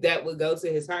that would go to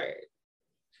his heart.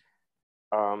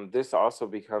 This also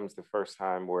becomes the first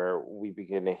time where we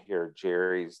begin to hear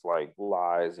Jerry's like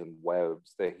lies and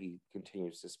webs that he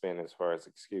continues to spin as far as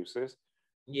excuses.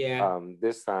 Yeah.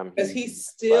 This time because he's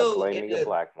still blaming a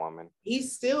black woman.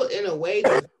 He's still in a way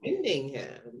defending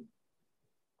him.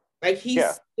 Like he's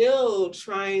still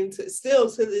trying to, still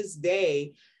to this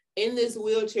day, in this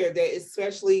wheelchair that is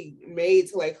specially made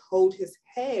to like hold his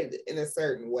head in a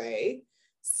certain way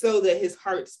so that his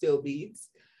heart still beats.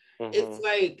 Mm-hmm. It's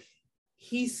like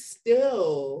he's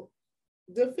still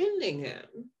defending him.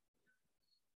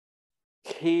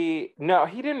 He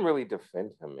didn't really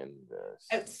defend him in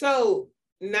this. So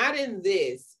not in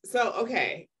this. So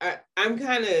okay, I'm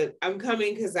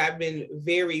coming because I've been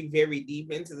very, very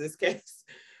deep into this case.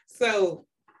 So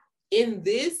in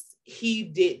this, he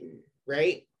didn't,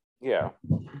 right? Yeah.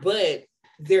 But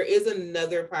there is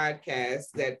another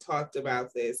podcast that talked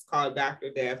about this called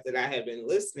Dr. Death that I have been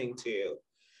listening to.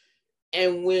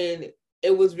 And when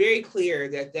it was very clear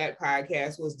that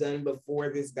podcast was done before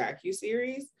this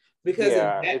docuseries, because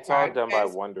it's all done by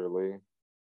Wonderly.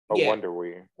 Or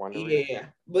Wonderwee. Yeah.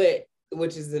 But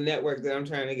which is the network that I'm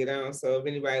trying to get on. So if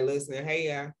anybody listening, hey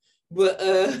y'all. But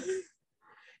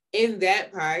in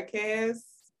that podcast,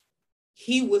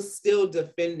 he was still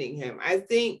defending him. I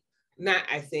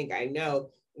know.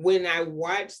 When I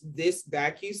watched this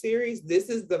docuseries, this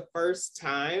is the first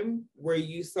time where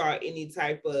you saw any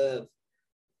type of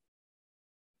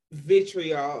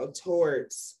vitriol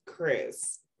towards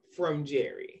Chris from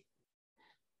Jerry.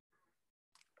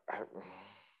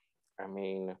 I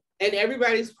mean, and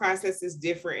everybody's process is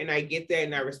different, and I get that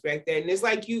and I respect that. And it's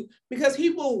like because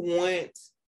people want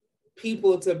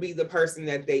people to be the person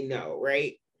that they know,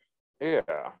 right?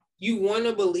 Yeah. You want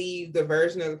to believe the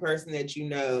version of the person that you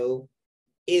know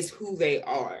is who they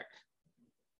are.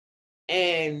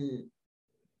 And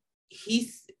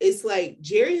it's like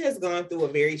Jerry has gone through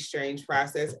a very strange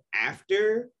process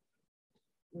after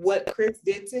what Chris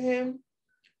did to him,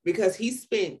 because he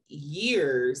spent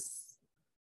years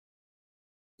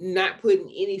not putting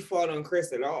any fault on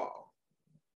Chris at all.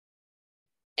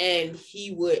 And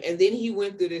then he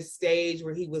went through this stage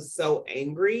where he was so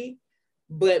angry,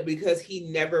 but because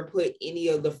he never put any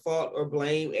of the fault or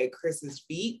blame at Chris's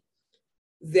feet,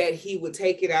 that he would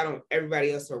take it out on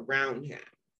everybody else around him.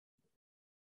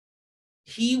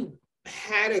 He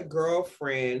had a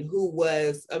girlfriend who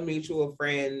was a mutual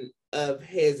friend of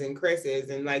his and Chris's,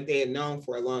 and like they had known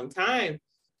for a long time.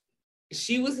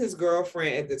 She was his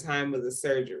girlfriend at the time of the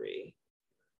surgery.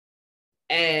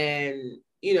 And,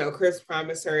 Chris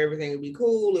promised her everything would be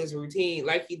cool, his routine,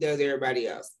 like he does everybody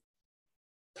else.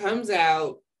 Comes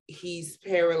out, he's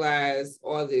paralyzed,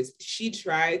 all this. She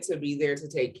tried to be there to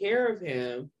take care of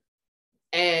him.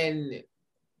 And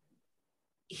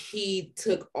he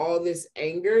took all this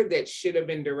anger that should have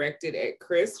been directed at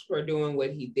Chris for doing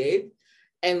what he did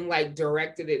and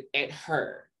directed it at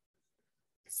her.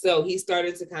 So he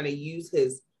started to kind of use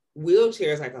his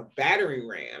wheelchair as like a battering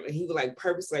ram, and he would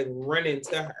purposely run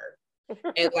into her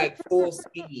at full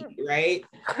speed, right?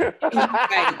 And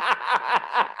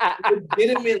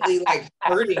legitimately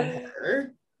hurting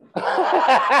her.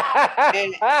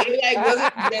 And it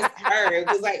wasn't just her, it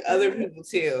was other people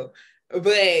too.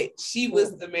 But she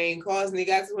was the main cause, and it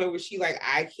got to the point where she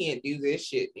I can't do this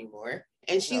shit anymore.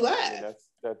 And she left. I mean,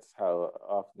 that's how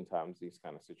oftentimes these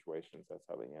kind of situations, that's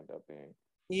how they end up being.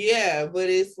 Yeah, but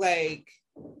it's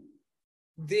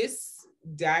this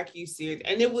docuseries,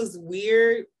 and it was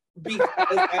weird because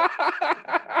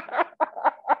I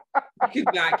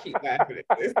could not keep laughing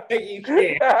at this. You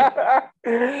can't.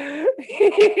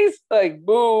 He's like,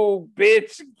 "Boo,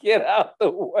 bitch, get out the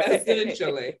way."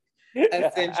 Essentially,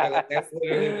 that's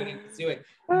literally what he was doing.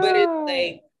 But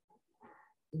it's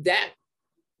that.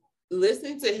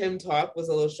 Listening to him talk was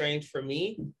a little strange for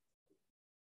me,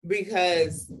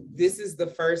 because this is the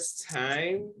first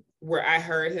time where I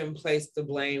heard him place the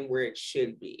blame where it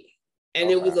should be.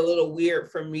 And It was a little weird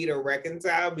for me to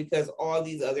reconcile, because all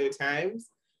these other times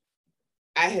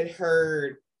I had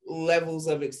heard levels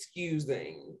of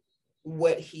excusing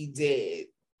what he did.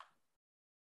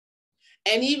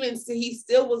 And even so, he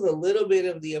still was a little bit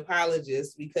of the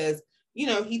apologist, because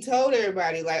he told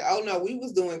everybody oh no, we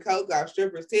was doing coke off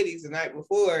strippers' titties the night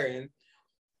before, and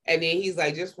then he's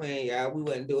just playing, y'all, we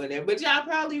wasn't doing that, but y'all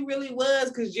probably really was,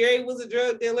 because Jerry was a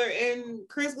drug dealer and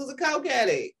Chris was a coke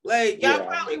addict. Y'all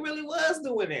probably really was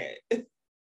doing that.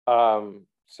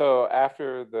 So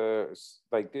after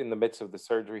in the midst of the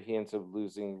surgery, he ends up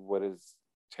losing what is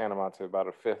tantamount to about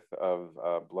 1/5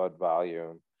 of blood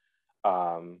volume.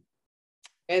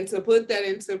 And to put that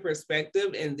into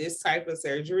perspective, in this type of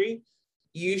surgery,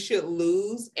 you should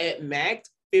lose at max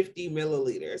 50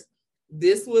 milliliters.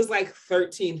 This was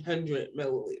 1,300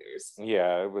 milliliters.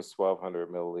 Yeah, it was 1,200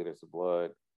 milliliters of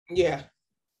blood. Yeah.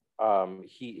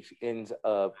 He ends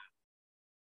up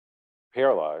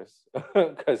paralyzed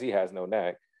because he has no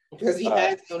neck. Because he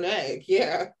has no neck,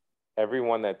 yeah.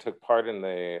 Everyone that took part in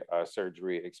the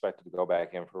surgery expected to go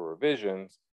back in for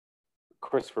revisions.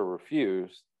 Christopher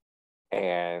refused.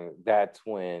 And that's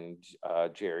when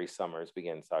Jerry Summers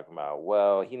begins talking about,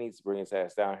 well, he needs to bring his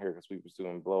ass down here because we was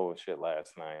doing blow and shit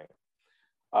last night.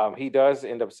 He does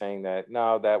end up saying that,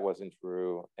 no, that wasn't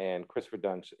true. And Christopher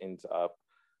Dunn ends up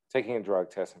taking a drug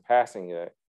test and passing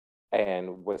it.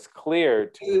 And was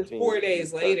cleared to 4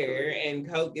 days later, and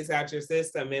coke gets out your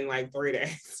system in 3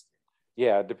 days.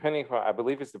 Yeah, I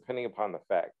believe it's depending upon the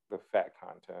fat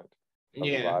content of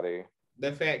the body.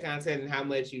 The fat content and how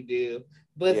much you do.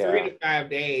 But 3 to 5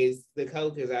 days, the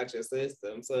coke is out your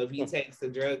system. So if he takes the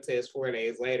drug test 4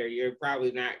 days later, you're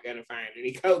probably not going to find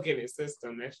any coke in his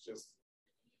system. That's just...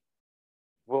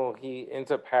 Well, he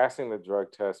ends up passing the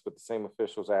drug test, but the same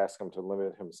officials ask him to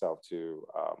limit himself to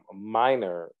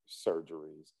minor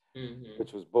surgeries,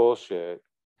 which was bullshit.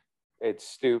 It's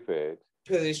stupid.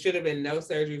 Because it should have been no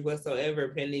surgery whatsoever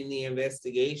pending the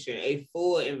investigation, a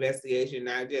full investigation,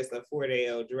 not just a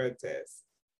 4-day-old drug test.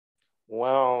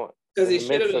 Well, because it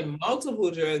should have been multiple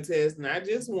drug tests, not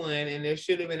just one, and there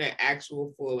should have been an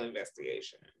actual full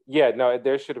investigation. Yeah, no,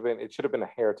 it should have been a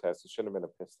hair test. It shouldn't have been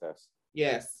a piss test.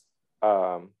 Yes.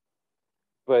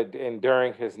 But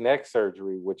during his neck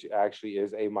surgery, which actually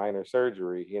is a minor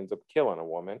surgery, he ends up killing a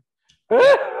woman.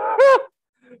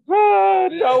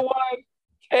 No one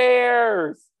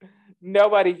cares.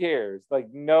 Nobody cares.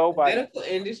 Like nobody. The medical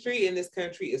industry in this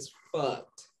country is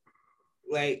fucked.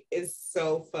 Like it's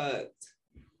so fucked.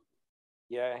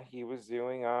 Yeah, he was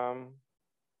doing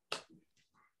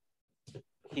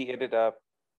he ended up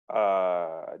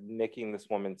nicking this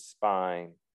woman's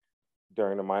spine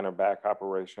during a minor back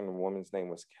operation. The woman's name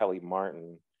was Kelly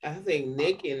Martin. I think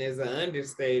nicking is an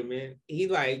understatement. He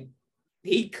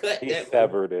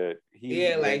severed it. He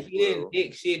didn't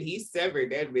nick shit. He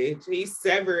severed that bitch. He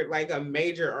severed like a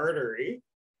major artery.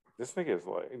 This thing is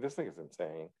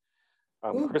insane.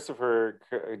 Christopher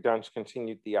Duntsch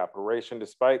continued the operation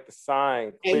despite the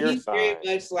clear and he's very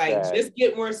much like, just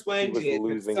get more sponges. He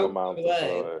was losing amounts of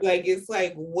blood. Like, it's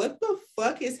like, what the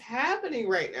fuck is happening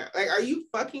right now? Like, are you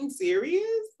fucking serious?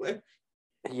 Like,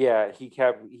 yeah,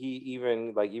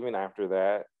 even after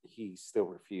that, he still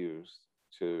refused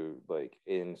to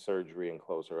end surgery and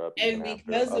close her up. And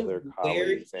because of other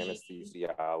colleagues,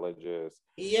 anesthesiologists,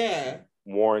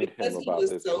 warned him about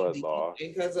this blood loss.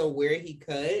 Because of where he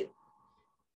cut,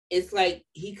 it's like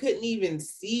he couldn't even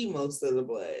see most of the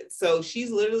blood. So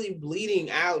she's literally bleeding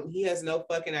out. And he has no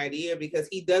fucking idea because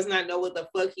he does not know what the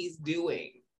fuck he's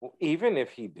doing. Well, even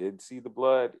if he did see the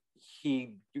blood,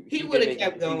 he would have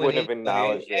kept going. He would have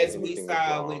acknowledged it, as we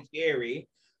saw with Jerry.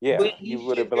 Yeah, but he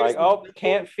would have been like, "Oh,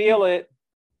 can't feel it."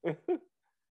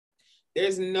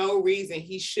 There's no reason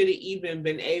he should have even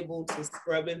been able to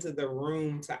scrub into the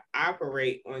room to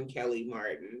operate on Kelly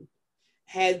Martin.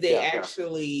 Had they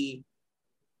actually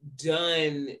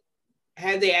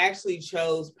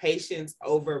chose patience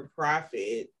over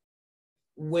profit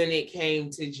when it came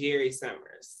to Jerry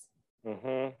Summers.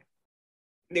 Mm-hmm.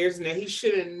 He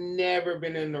should have never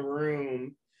been in the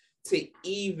room to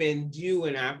even do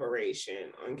an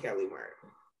operation on Kelly Martin.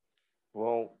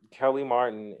 Well, Kelly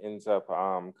Martin ends up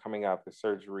coming out the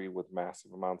surgery with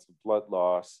massive amounts of blood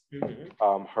loss.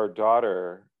 Mm-hmm. Her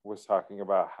daughter was talking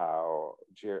about how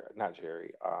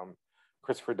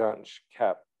Christopher Duntsch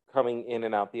kept coming in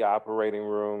and out the operating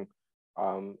room,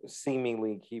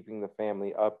 seemingly keeping the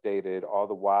family updated, all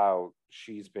the while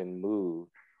she's been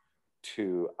moved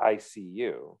to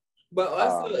ICU. But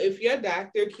also, if your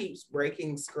doctor keeps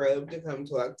breaking scrub to come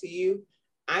talk to you,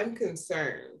 I'm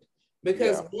concerned.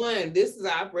 Because one, this is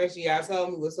an operation y'all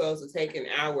told me was supposed to take an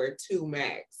hour, 2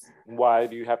 max. Why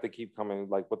do you have to keep coming?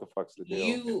 Like, what the fuck's the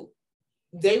deal?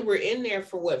 They were in there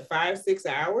for what, 5-6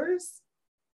 hours?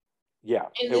 Yeah,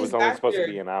 and it was only supposed to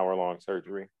be an hour-long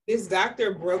surgery. This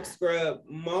doctor broke scrub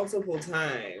multiple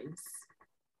times.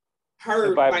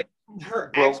 Broke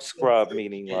scrub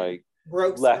meaning like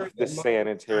left the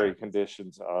sanitary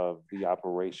conditions of the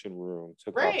operation room,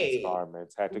 took off his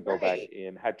garments, had to go back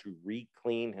in, had to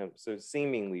clean himself,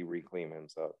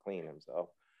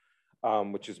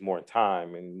 which is more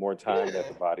time, and more time that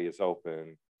the body is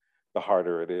open, the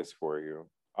harder it is for you.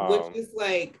 Which is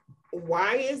like,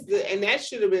 why is and that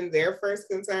should have been their first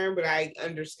concern, but I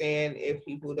understand if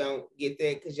people don't get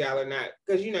that because y'all are not,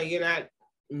 because you're not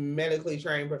medically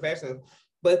trained professionals,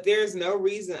 but there's no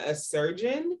reason a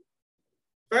surgeon,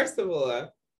 first of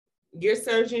all, your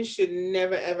surgeon should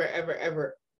never, ever, ever,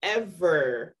 ever,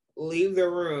 ever leave the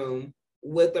room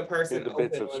with the person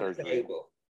open on the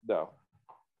table. No.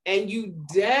 And you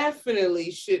definitely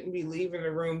shouldn't be leaving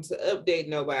the room to update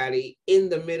nobody in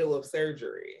the middle of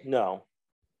surgery. No.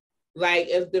 Like,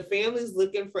 if the family's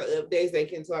looking for updates, they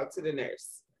can talk to the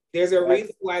nurse. There's a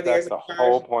reason why there's the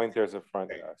whole point. There's a front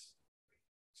desk.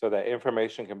 So that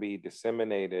information can be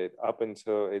disseminated up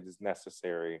until it is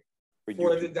necessary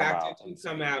for the doctor to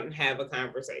come out and have a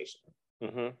conversation.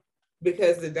 Mm-hmm.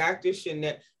 Because the doctor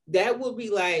shouldn't. That would be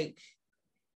like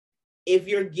if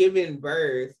you're giving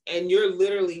birth and you're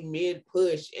literally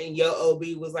mid-push and your OB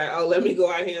was like, "Oh, let me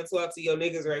go out here and talk to your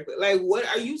niggas right quick." Like, what?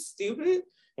 Are you stupid?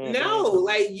 Mm-hmm. No,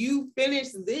 like, you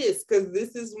finish this because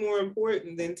this is more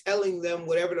important than telling them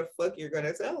whatever the fuck you're going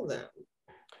to tell them.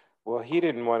 Well, he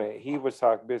didn't want to. He was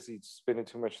busy spending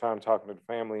too much time talking to the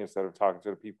family instead of talking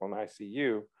to the people in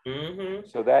ICU. Mm-hmm.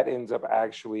 So that ends up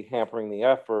actually hampering the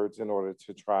efforts in order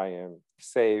to try and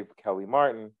save Kelly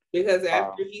Martin. Because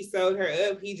after he sewed her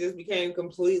up, he just became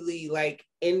completely like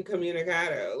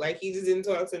incommunicado. Like, he just didn't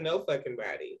talk to no fucking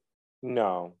body.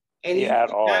 No. And he would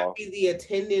not be the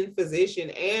attending physician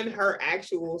and her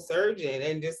actual surgeon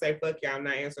and just say, fuck y'all, I'm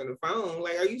not answering the phone.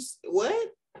 Like, are you,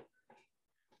 what?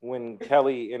 When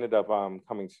Kelly ended up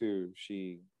coming to,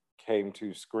 she came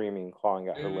to screaming, clawing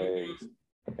at her legs.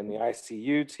 And the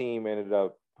ICU team ended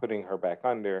up putting her back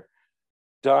under.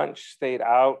 Duntsch stayed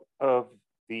out of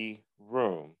the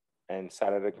room and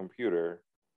sat at a computer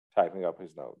typing up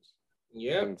his notes.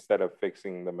 Yep. Instead of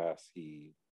fixing the mess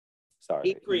he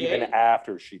started. Even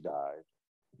after she died.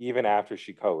 Even after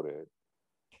she coded.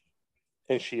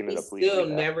 And she ended up still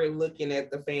never looking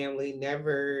at the family,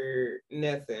 never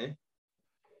nothing.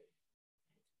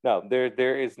 No,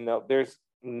 there's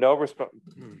no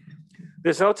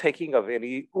taking of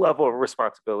any level of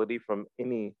responsibility from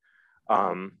any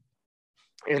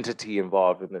entity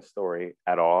involved in this story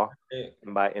at all.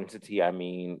 And by entity, I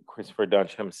mean Christopher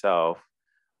Duntsch himself.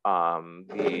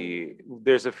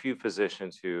 There's a few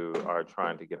physicians who are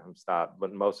trying to get him stopped,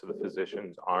 but most of the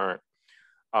physicians aren't.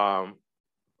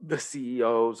 The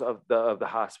CEOs of the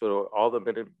hospital, all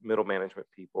the middle management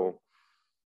people.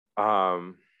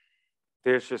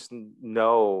 There's just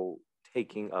no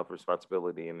taking of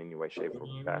responsibility in any way, shape, or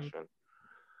fashion.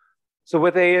 So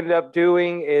what they ended up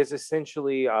doing is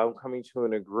essentially coming to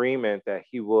an agreement that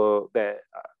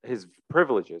his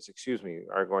privileges,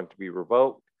 are going to be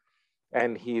revoked,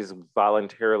 and he's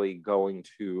voluntarily going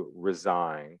to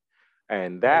resign.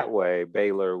 And that way,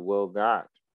 Baylor will not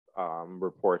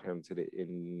report him to the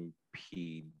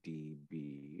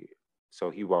NPDB. So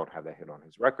he won't have that hit on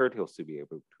his record. He'll still be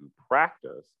able to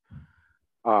practice.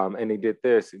 And they did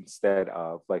this instead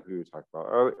of, like we were talking about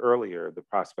earlier, the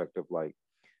prospect of like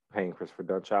paying Christopher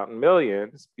Duntsch out in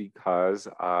millions because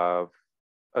of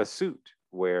a suit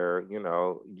where,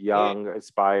 young,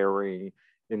 aspiring,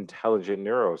 intelligent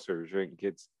neurosurgeon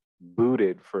gets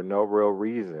booted for no real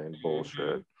reason.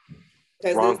 Bullshit.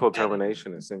 Wrongful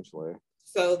termination, essentially.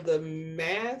 So the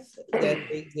math that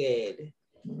they did,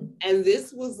 and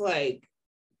this was like,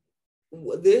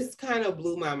 this kind of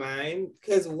blew my mind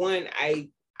because one, I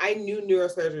knew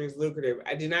neurosurgery is lucrative.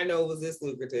 I did not know it was this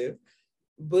lucrative,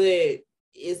 but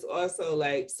it's also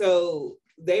like, so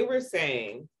they were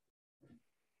saying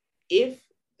if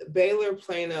Baylor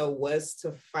Plano was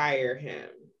to fire him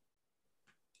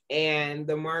and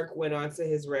the mark went onto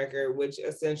his record, which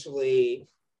essentially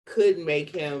could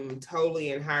make him totally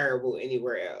unhireable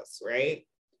anywhere else, right?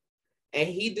 And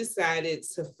he decided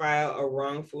to file a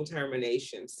wrongful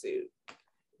termination suit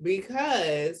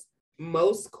because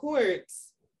most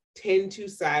courts tend to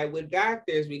side with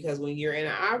doctors because when you're in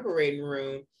an operating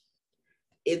room,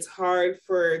 it's hard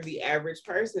for the average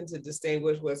person to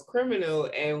distinguish what's criminal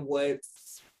and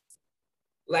what's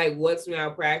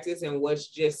malpractice and what's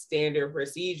just standard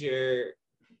procedure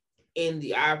in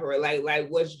the like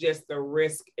what's just the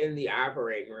risk in the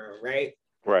operating room, right?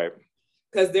 Right.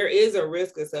 Because there is a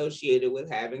risk associated with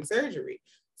having surgery.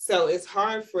 So it's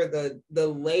hard for the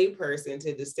lay person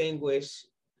to distinguish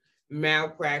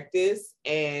malpractice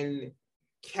and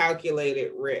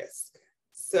calculated risk.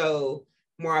 So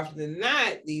more often than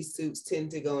not, these suits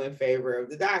tend to go in favor of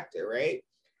the doctor, right?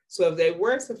 So if they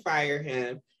were to fire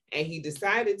him and he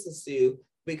decided to sue,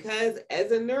 because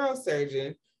as a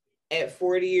neurosurgeon at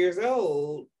 40 years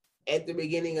old, at the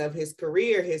beginning of his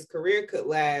career could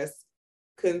last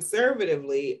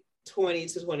conservatively 20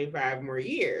 to 25 more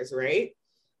years, right?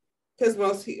 Because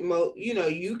most people,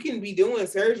 you can be doing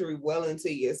surgery well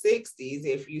into your 60s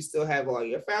if you still have all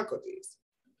your faculties.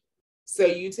 So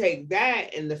you take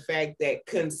that and the fact that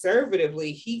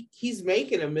conservatively he's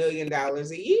making $1 million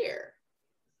a year.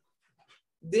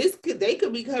 They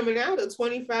could be coming out of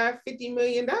 $25-50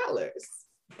 million.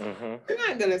 Mm-hmm. They're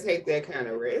not going to take that kind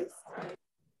of risk.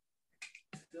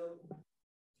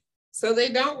 So they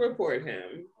don't report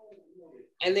him.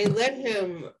 And they let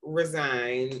him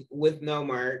resign with no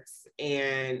marks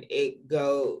and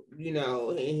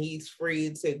and he's free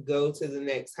to go to the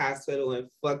next hospital and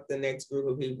fuck the next group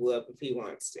of people up if he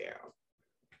wants to.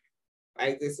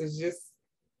 Like, this is just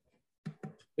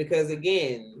because,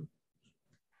 again,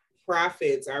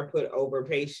 profits are put over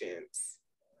patients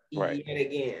yet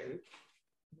again.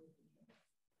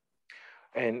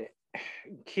 And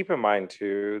keep in mind,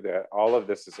 too, that all of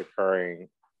this is occurring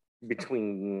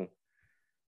between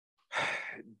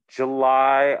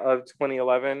July of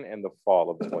 2011 and the fall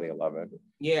of 2011.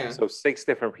 Yeah. So 6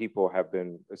 different people have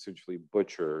been essentially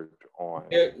butchered on.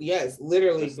 Yes,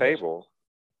 literally. This table.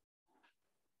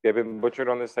 They've been butchered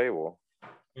on this table.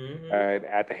 Mm-hmm.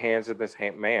 At the hands of this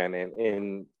man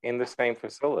in the same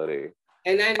facility.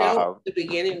 And I know at the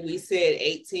beginning we said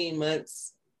 18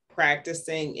 months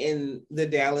practicing in the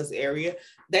Dallas area.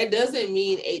 That doesn't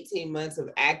mean 18 months of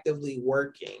actively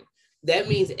working. that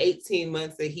means 18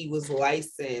 months that he was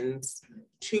licensed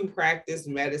to practice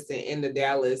medicine in the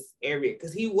Dallas area,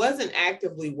 because he wasn't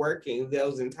actively working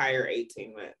those entire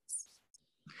 18 months.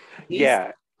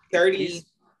 These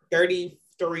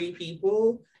 33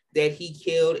 people that he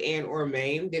killed and or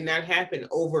maimed did not happen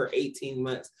over 18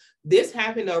 months. This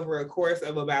happened over a course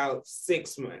of about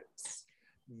 6 months.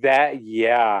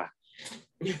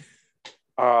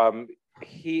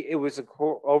 It was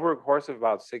over a course of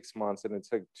about 6 months, and it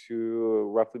took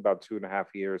roughly about 2.5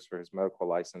 years for his medical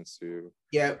license to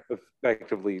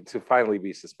effectively to finally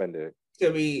be suspended,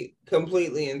 to be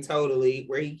completely and totally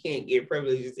where he can't get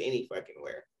privileges any fucking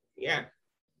where. Yeah.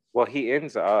 Well, he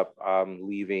ends up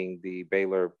leaving the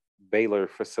Baylor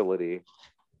facility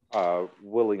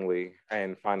willingly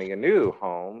and finding a new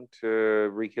home to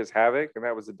wreak his havoc, and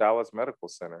that was the Dallas Medical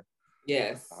Center.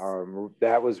 Yes.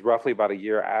 That was roughly about a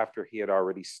year after he had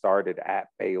already started at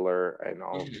Baylor and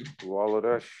all of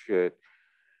that shit.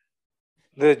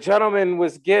 The gentleman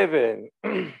was given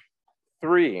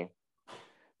three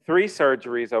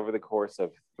surgeries over the course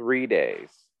of 3 days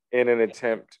in an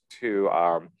attempt to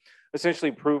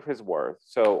essentially prove his worth.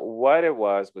 So what it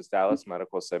was Dallas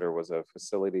Medical Center was a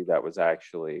facility that was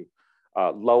actually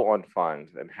low on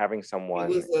funds, and having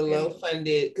someone. It was a low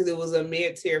funded, because it was a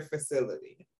mid-tier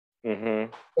facility.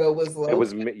 Mm-hmm. So it was low. It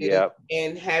was, yep.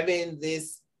 And having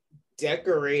this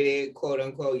decorated, quote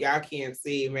unquote, y'all can't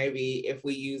see, maybe if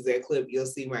we use that clip, you'll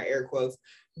see my air quotes.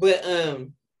 But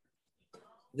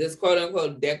this quote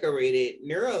unquote decorated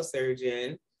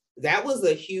neurosurgeon, that was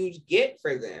a huge get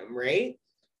for them, right?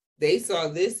 They saw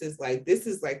this is like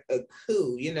a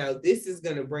coup, you know, this is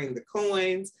going to bring the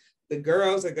coins. The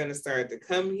girls are going to start to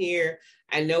come here.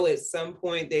 I know at some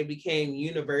point they became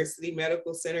University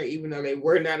Medical Center, even though they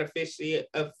were not officially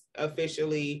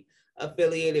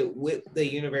affiliated with the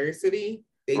university.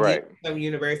 They did become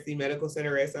University Medical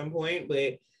Center at some point,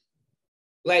 but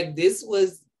like this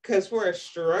was because for a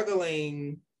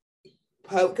struggling,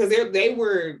 because they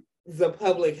were the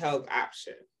public health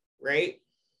option, right?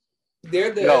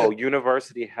 They're the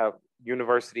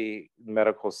University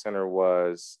Medical Center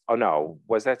was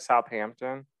that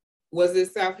Southampton? Was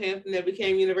it Southampton that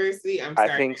became University? I'm sorry.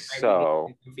 I think so.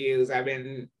 I'm confused. I've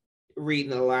been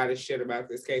reading a lot of shit about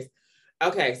this case.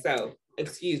 Okay, so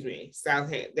excuse me,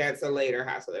 Southampton. That's a later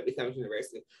hospital that becomes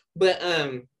University. But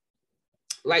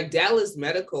like Dallas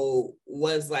Medical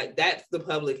was like, that's the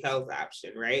public health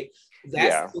option, right?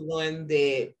 That's the one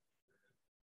that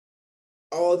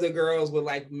all the girls with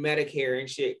like Medicare and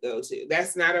shit go to.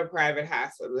 That's not a private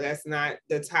hospital. That's not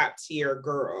the top tier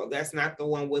girl. That's not the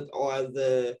one with all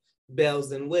the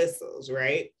bells and whistles,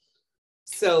 right?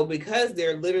 So because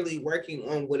they're literally working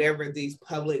on whatever these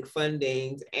public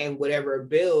fundings and whatever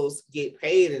bills get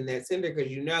paid in that center,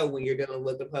 because you know when you're dealing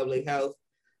with the public health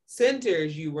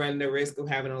centers, you run the risk of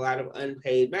having a lot of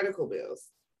unpaid medical bills.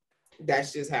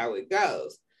 That's just how it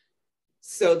goes.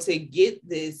 So to get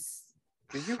this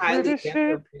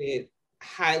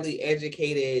highly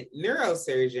educated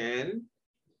neurosurgeon,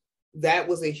 that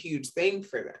was a huge thing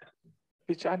for them.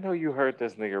 Bitch, I know you heard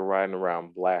this nigga riding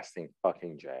around blasting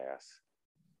fucking jazz.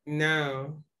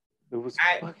 No. It was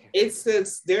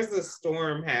there's a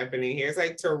storm happening here. It's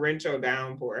like torrential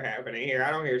downpour happening here.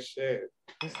 I don't hear shit.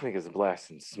 This nigga's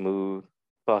blasting smooth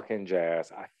fucking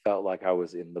jazz. I felt like I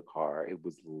was in the car. It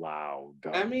was loud.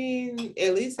 I mean,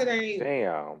 at least it ain't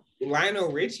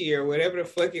Lionel Richie or whatever the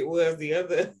fuck it was. The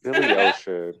other Billy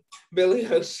Ocean. Billy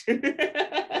Ocean.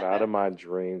 Out of my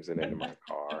dreams and into my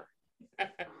car.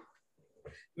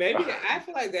 Maybe I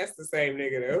feel like that's the same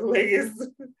nigga though.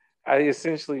 Like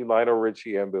essentially Lionel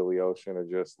Richie and Billy Ocean are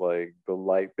just like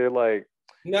they're like.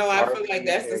 No, I feel like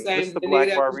that's the same. What's the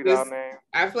Black Barbie doll name?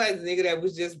 I feel like the nigga that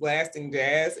was just blasting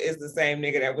jazz is the same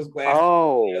nigga that was blasting.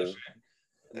 Oh,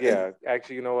 yeah.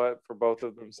 Actually, you know what? For both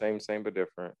of them, same but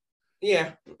different.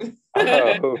 Yeah.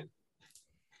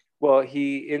 Well,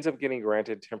 he ends up getting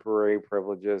granted temporary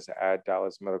privileges at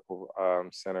Dallas Medical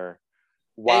Center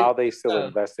while they still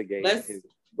investigate his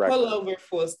record. Pull over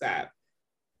full stop.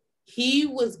 He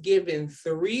was given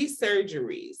 3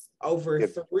 surgeries over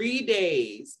 3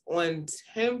 days on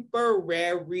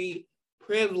temporary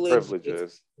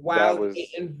privileges while they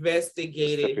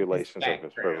investigated stipulations of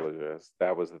his privileges.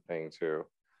 That was the thing too.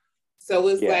 So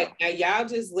it's like, now y'all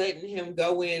just letting him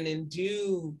go in and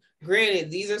do, granted,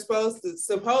 these are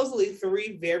supposedly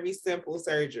 3 very simple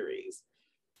surgeries,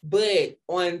 but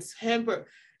on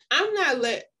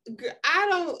I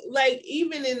don't like,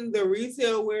 even in the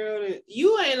retail world,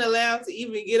 you ain't allowed to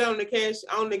even get on the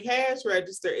cash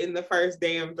register in the first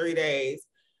damn 3 days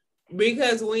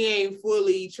because we ain't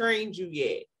fully trained you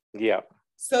yet. Yeah.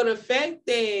 So the fact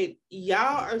that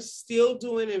y'all are still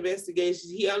doing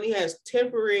investigations, he only has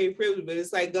temporary privilege, but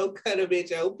it's like, go cut a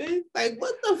bitch open. Like,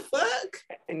 what the fuck?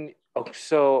 And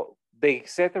so they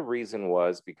said the reason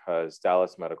was because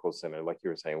Dallas Medical Center, like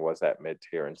you were saying, was at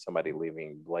mid-tier, and somebody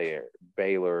leaving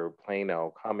Baylor,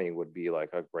 Plano, coming would be like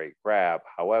a great grab.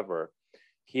 However,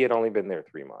 he had only been there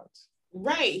 3 months.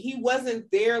 Right. He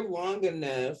wasn't there long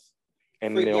enough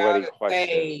and for nobody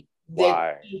questioned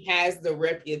why. He has the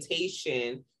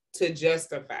reputation to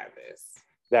justify this.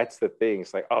 That's the thing.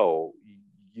 It's like, oh,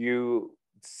 you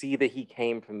see that he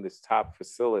came from this top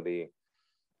facility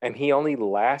and he only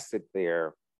lasted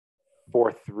there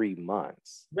for 3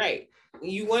 months. Right.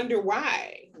 You wonder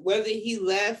why, whether he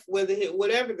left,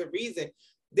 whatever the reason,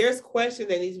 there's questions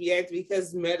that need to be asked,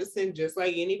 because medicine, just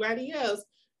like anybody else,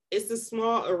 it's a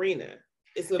small arena.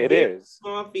 It's a very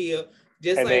small field.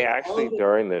 And they actually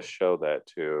during this show that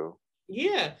too.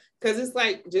 Yeah, because it's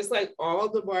like, just like all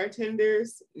the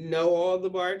bartenders know all the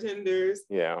bartenders.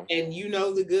 Yeah. And you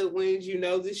know the good ones, you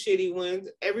know the shitty ones.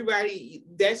 Everybody,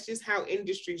 that's just how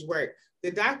industries work.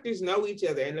 The doctors know each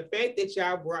other. And the fact that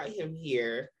y'all brought him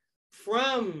here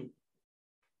from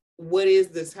what is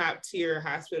the top tier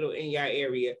hospital in your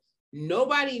area,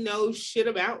 nobody knows shit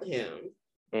about him.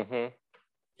 Mm-hmm.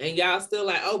 And y'all still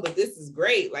like, oh, but this is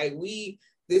great. Like we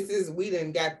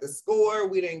done got the score.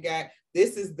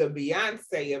 This is the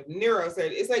Beyonce of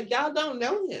neurosurgery. It's like, y'all don't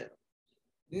know him.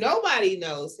 Nobody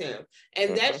knows him.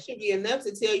 And that should be enough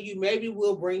to tell you, maybe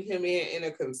we'll bring him in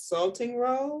a consulting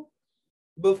role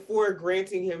before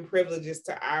granting him privileges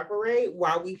to operate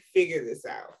while we figure this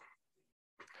out.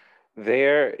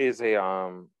 There is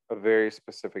a very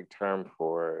specific term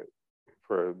for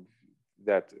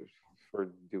that, for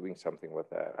doing something with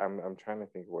that. I'm trying to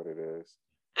think what it is.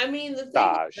 I mean, the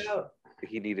stage.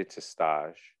 He needed to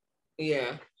stage.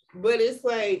 Yeah, but it's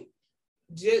like,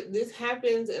 this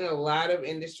happens in a lot of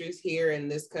industries here in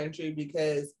this country,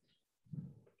 because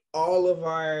all of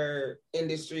our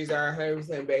industries are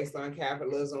 100% based on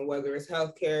capitalism, whether it's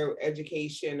healthcare,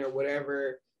 education, or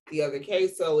whatever the other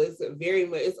case. So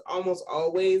it's almost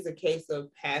always a case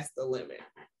of past the limit.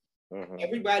 Mm-hmm.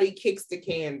 Everybody kicks the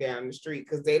can down the street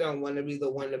because they don't want to be the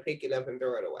one to pick it up and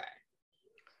throw it away.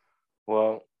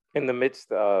 Well, in the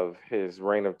midst of his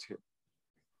reign of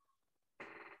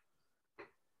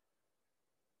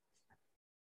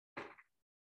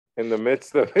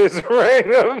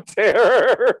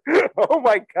terror, oh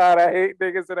my God, I hate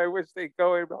niggas and I wish they'd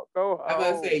go home. I'm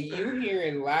about to say, you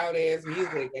hearing loud ass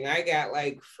music and I got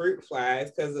like fruit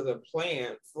flies because of the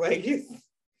plants. Like, it's...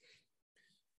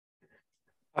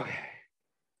 Okay.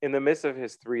 In the midst of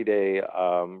his 3-day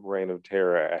reign of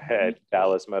terror at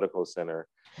Dallas Medical Center,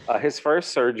 his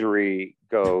first surgery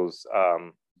goes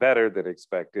better than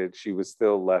expected. She was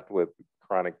still left with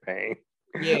chronic pain.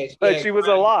 Yeah, but she was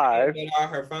alive. All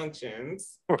her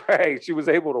functions. Right. She was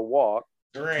able to walk.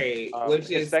 Right.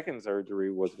 His second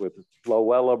surgery was with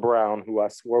Floella Brown, who I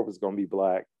swore was going to be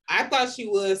Black. I thought she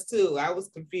was too. I was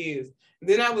confused.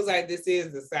 Then I was like, this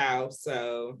is the South,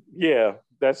 so. Yeah,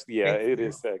 it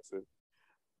is sexist.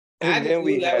 And then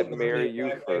we had Mary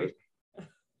Uford,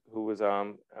 who was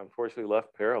unfortunately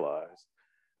left paralyzed.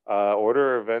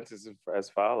 Order of events is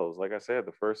as follows. Like I said,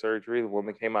 the first surgery, the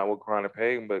woman came out with chronic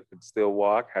pain, but could still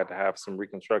walk, had to have some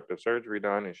reconstructive surgery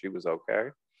done, and she was okay.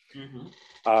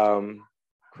 Mm-hmm.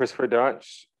 Christopher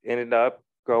Duntsch ended up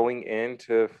going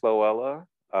into Floella,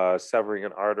 severing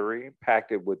an artery,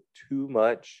 packed it with too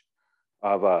much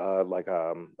of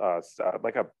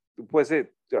was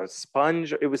it a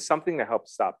sponge? It was something to help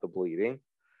stop the bleeding.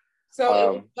 So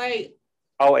it was like...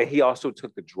 Oh, and he also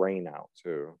took the drain out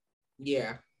too.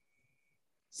 Yeah.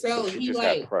 So he just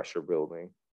had pressure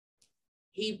building.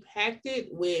 He packed it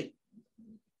with...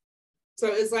 So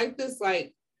it's like this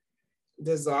like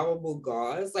dissolvable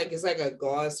gauze. Like it's like a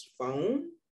gauze foam.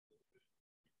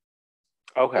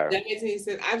 Okay. If that makes any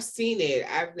sense. I've seen it.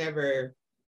 I've never...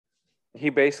 He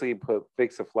basically put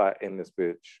Fix-A-Flat in this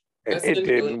bitch. And it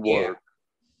didn't work.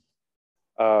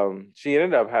 She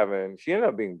ended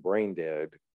up being brain dead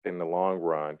in the long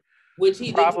run. Which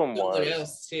he did to someone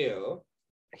else too.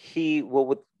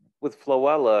 With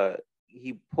Floella,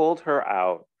 he pulled her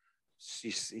out.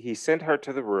 He sent her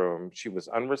to the room. She was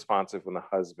unresponsive when the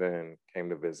husband came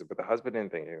to visit, but the husband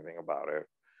didn't think anything about it.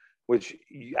 Which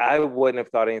I wouldn't have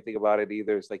thought anything about it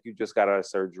either. It's like, you just got out of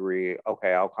surgery.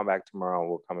 Okay, I'll come back tomorrow and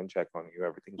we'll come and check on you.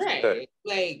 Everything's good.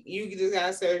 Like, you just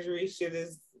got surgery, shit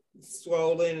is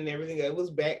swollen and everything. It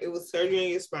was surgery on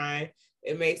your spine.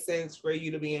 It makes sense for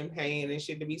you to be in pain and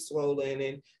shit to be swollen,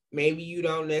 and maybe you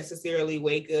don't necessarily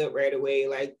wake up right away.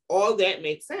 Like, all that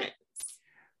makes sense.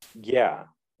 Yeah.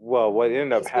 Well, what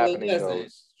ended up happening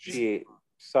was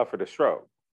suffered a stroke.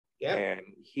 Yep. And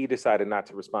he decided not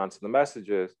to respond to the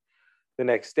messages. The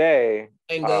next day,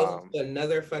 and goes to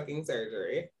another fucking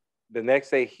surgery. The next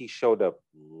day, he showed up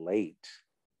late.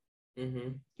 Mm-hmm.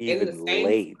 Even in the same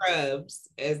late scrubs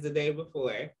as the day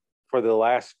before. For the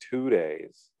last 2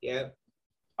 days. Yep.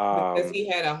 Because he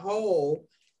had a hole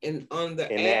on the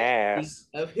ass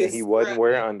of his. And he wasn't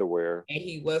wearing underwear. And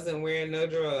he wasn't wearing no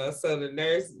drawers. So the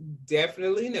nurse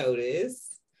definitely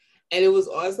noticed. And it was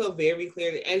also very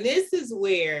clear. And this is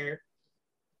where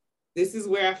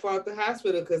I fought the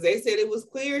hospital, because they said it was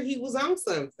clear he was on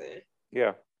something.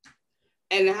 Yeah.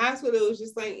 And the hospital was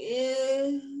just like,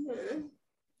 eh.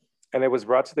 And it was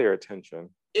brought to their attention.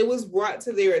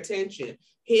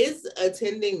 His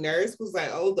attending nurse was like,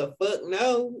 oh, the fuck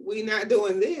no, we not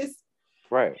doing this.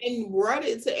 Right. And brought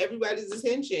it to everybody's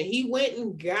attention. He went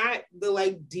and got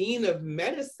the dean of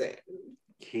medicine.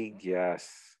 Yes.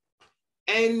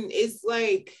 And it's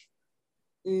like,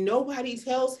 nobody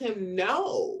tells him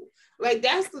no. Like,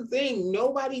 that's the thing.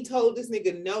 Nobody told this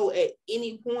nigga no at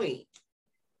any point.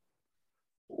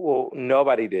 Well,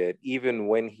 nobody did. Even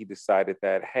when he decided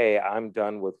that, hey, I'm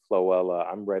done with Floella,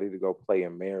 I'm ready to go play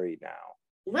in Mary now.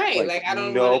 Right. Like I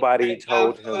don't nobody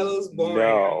told him boring. No.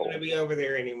 I don't want to be over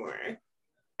there anymore.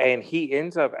 And he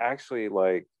ends up actually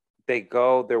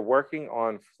they're working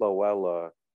on Floella.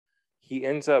 He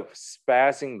ends up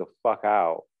spazzing the fuck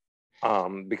out.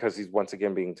 Because he's once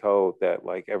again being told that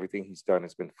everything he's done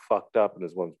has been fucked up and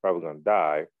this woman's probably gonna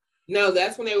die. No,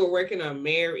 that's when they were working on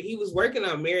Mary. He was working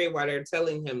on Mary while they're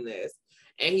telling him this.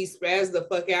 And he spazzed the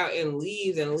fuck out and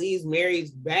leaves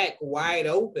Mary's back wide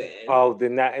open. Oh,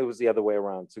 then it was the other way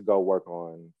around, to go work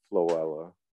on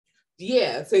Floella.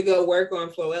 Yeah, to go work on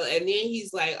Floella. And then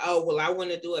he's like, oh, well, I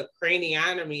want to do a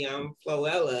craniotomy on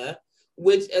Floella,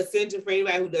 which essentially, for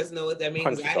anybody who doesn't know what that means,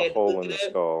 punches a hole in the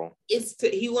skull.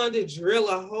 He wanted to drill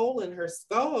a hole in her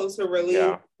skull to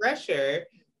relieve pressure.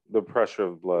 The pressure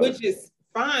of blood. Which is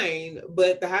fine,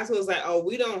 but the hospital's like, oh,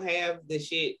 we don't have the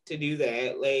shit to do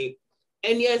that.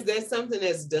 And yes, that's something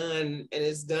that's done, and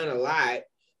it's done a lot.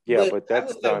 Yeah, but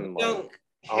that's done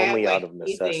only out of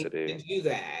necessity. To do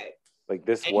that.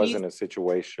 This wasn't a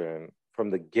situation from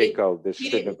the get-go. This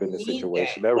shouldn't have been the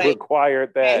situation that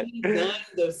required that. Had he done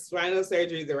the spinal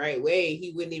surgery the right way,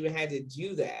 he wouldn't even have to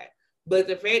do that. But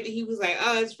the fact that he was like,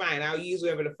 oh, it's fine, I'll use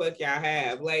whatever the fuck y'all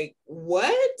have.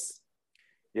 What?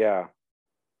 Yeah.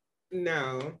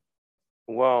 No.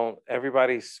 Well,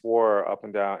 everybody swore up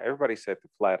and down. Everybody said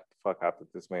the fuck out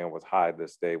that this man was high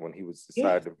this day when he was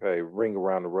decided to play Ring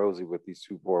Around the Rosie with these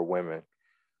two poor women.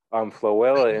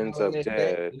 Floella ends up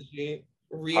dead.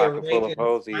 Pocket full of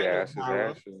posy, ashes.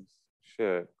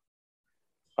 Shit.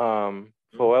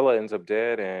 Floella ends up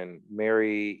dead, and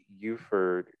Mary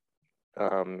Uford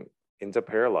ends up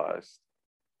paralyzed.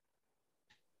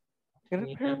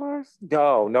 Paralyzed?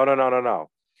 No.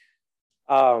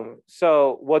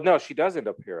 No, she does end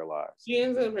up paralyzed. She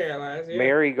ends up paralyzed. Yeah.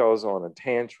 Mary goes on a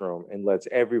tantrum and lets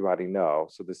everybody know.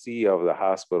 So the CEO of the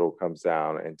hospital comes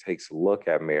down and takes a look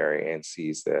at Mary and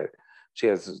sees that she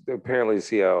has, apparently the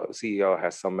CEO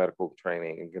has some medical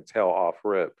training and can tell off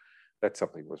rip that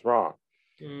something was wrong.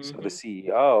 Mm-hmm. So the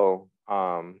CEO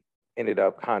ended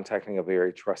up contacting a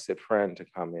very trusted friend to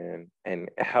come in and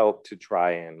help to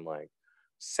try and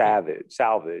salvage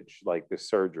the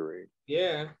surgery.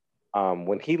 Yeah.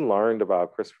 When he learned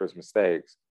about Christopher's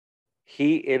mistakes,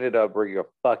 he ended up bringing a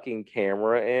fucking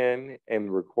camera in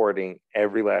and recording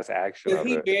every last action of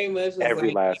it. Very much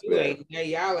every last bit.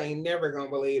 Y'all ain't never gonna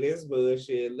believe this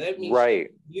bullshit. Let me show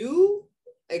you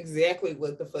exactly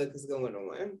what the fuck is going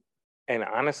on. And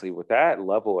honestly, with that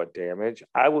level of damage,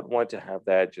 I would want to have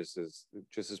that just as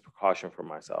precaution for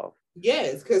myself.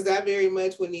 Yes, because I very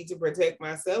much would need to protect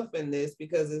myself in this,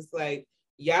 because it's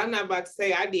y'all not about to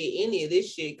say I did any of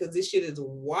this shit, because this shit is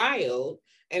wild,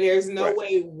 and there's no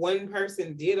way one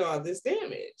person did all this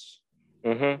damage.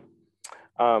 Mm-hmm.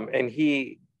 And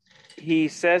he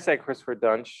says that Christopher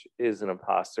Dunch is an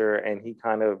imposter, and he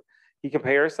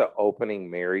compares the opening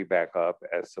Mary back up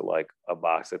as to a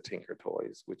box of Tinker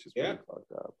Toys, which is really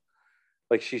fucked up.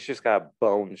 She's just got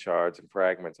bone shards and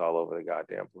fragments all over the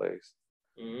goddamn place.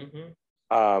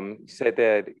 Mm-hmm. He said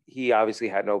that he obviously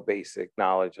had no basic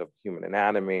knowledge of human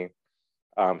anatomy.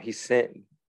 He sent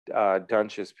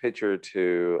Dunch's picture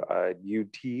to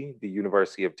UT, the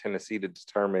University of Tennessee, to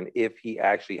determine if he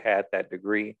actually had that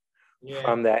degree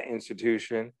from that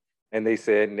institution. And they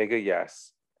said, nigga,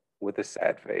 yes, with a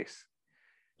sad face.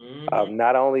 Mm-hmm.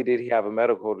 Not only did he have a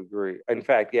medical degree, in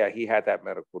fact, he had that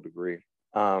medical degree.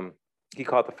 He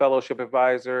called the fellowship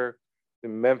advisor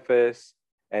in Memphis,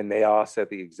 and they all said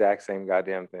the exact same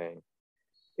goddamn thing.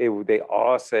 they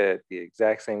all said the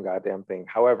exact same goddamn thing.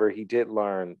 However, he did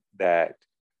learn that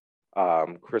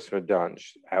Christopher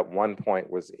Dunch at one point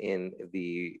was in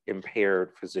the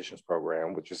impaired physicians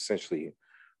program, which is essentially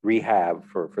rehab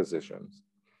for physicians.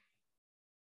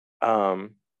 And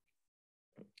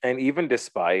even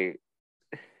despite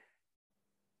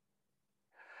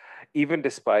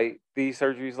these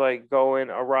surgeries like going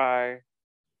awry,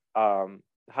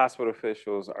 hospital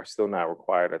officials are still not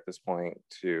required at this point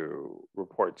to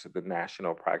report to the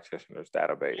National Practitioners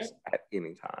Database at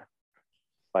any time.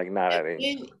 Like not at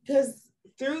any time. Because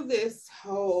through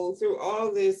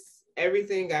all this,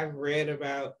 everything I've read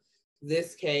about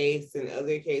this case and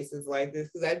other cases like this,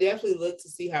 because I definitely look to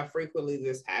see how frequently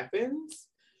this happens.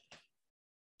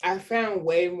 I found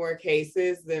way more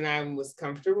cases than I was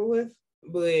comfortable with,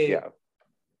 but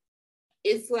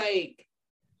it's like,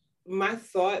 my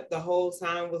thought the whole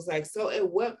time was like, so at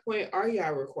what point are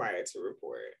y'all required to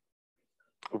report?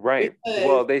 Right.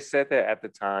 Well, they said that at the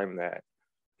time that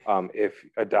if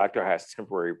a doctor has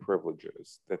temporary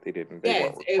privileges that they weren't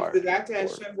required. If the doctor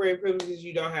has temporary privileges,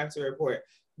 you don't have to report.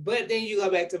 But then you go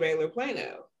back to Baylor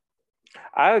Plano.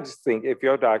 I just think if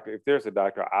there's a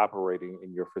doctor operating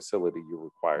in your facility, you're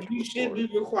required to report. You should be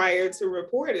required to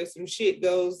report if some shit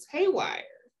goes haywire.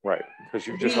 Right, because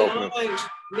you just opened.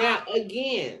 Now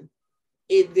again,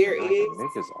 there is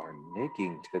niggas are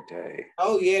nicking today.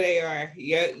 Oh yeah, they are.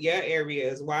 Yeah,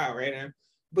 area is wild right now.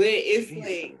 But it's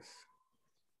like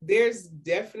there's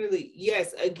definitely,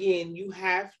 yes, again, you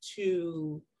have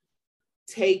to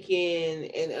take in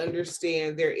and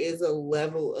understand there is a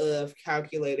level of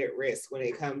calculated risk when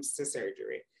it comes to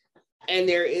surgery. And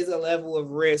there is a level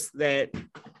of risk that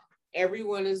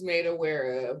everyone is made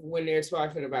aware of when they're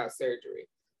talking about surgery.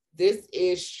 This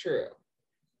is true.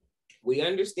 We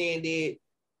understand it.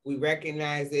 We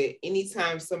recognize it.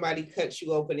 Anytime somebody cuts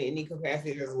you open in any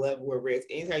capacity, there's a level of risk.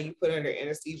 Anytime you put under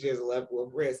anesthesia, there's a level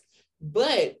of risk.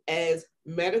 But as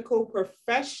medical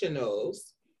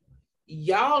professionals,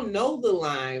 y'all know the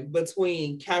line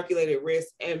between calculated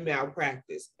risk and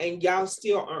malpractice, and y'all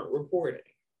still aren't reporting.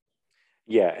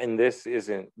 Yeah, and this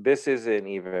isn't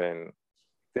even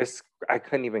this. I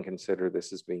couldn't even consider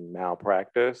this as being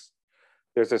malpractice.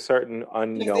 There's a certain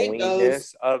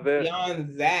unknowingness of it.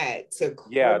 Beyond that,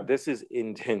 this is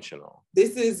intentional.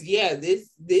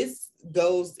 This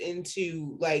goes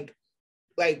into like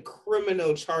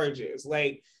criminal charges.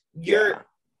 Like you're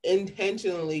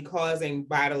intentionally causing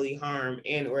bodily harm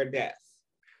and or death.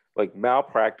 Like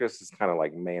malpractice is kind of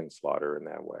like manslaughter in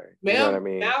that way. You know what I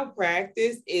mean?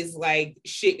 Malpractice is like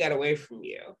shit got away from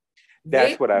you.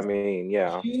 That's what I mean,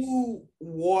 yeah. You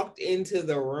walked into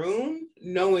the room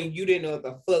knowing you didn't know what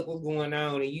the fuck was going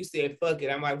on, and you said, fuck it,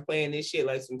 I'm like playing this shit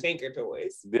like some Tinker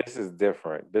Toys. This is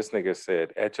different. This nigga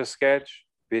said, Etch-a-Sketch,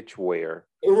 bitch, where?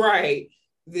 Right.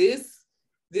 This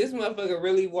motherfucker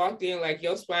really walked in like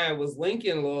your spine was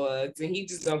Lincoln Logs, and he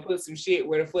just gonna put some shit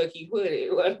where the fuck he put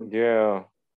it. Like, yeah.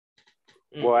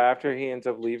 Well, after he ends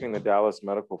up leaving the Dallas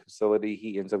medical facility,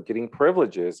 he ends up getting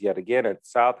privileges yet again at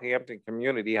Southampton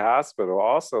Community Hospital,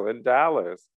 also in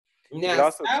Dallas. Now, he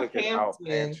also took an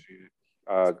outpatient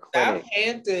clinic.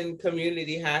 Southampton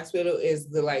Community Hospital is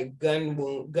the like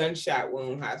gunshot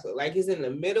wound hospital. Like it's in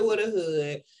the middle of the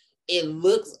hood. It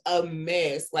looks a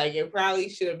mess. Like it probably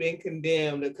should have been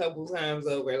condemned a couple times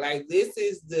over. Like this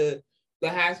is the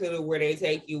hospital where they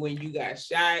take you when you got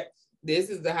shot.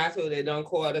 This is the hospital that don't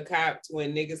call the cops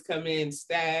when niggas come in and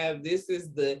stab. This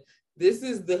is the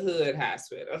hood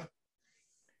hospital.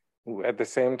 At the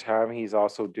same time, he's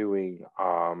also doing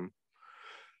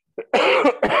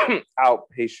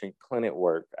outpatient clinic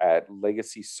work at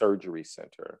Legacy Surgery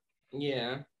Center.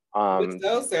 Yeah. But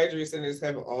those surgery centers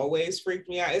have always freaked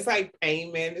me out. It's like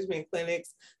pain management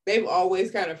clinics. They've always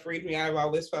kind of freaked me out. I've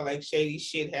always felt like shady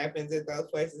shit happens at those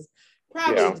places.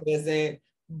 Probably doesn't.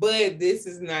 But this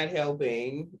is not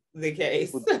helping the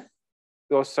case.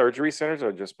 Those surgery centers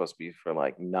are just supposed to be for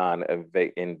like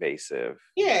non-invasive.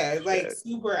 Yeah, like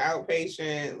super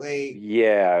outpatient. Like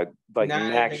like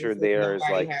max you're there is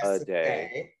like a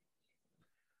day.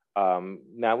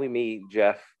 Now we meet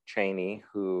Jeff Cheney,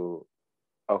 who,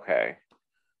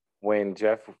 when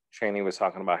Jeff Cheney was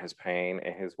talking about his pain,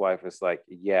 and his wife was like,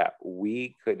 "Yeah,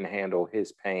 we couldn't handle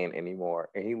his pain anymore,"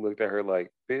 and he looked at her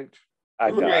like, "Bitch,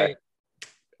 I died."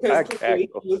 Because he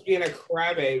was being a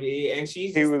crybaby, and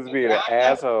he was being an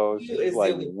asshole. She was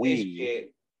like,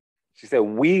 "We." She said,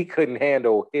 "We couldn't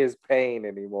handle his pain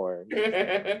anymore."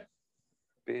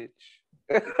 Bitch,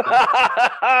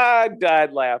 I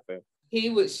died laughing.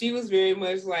 She was very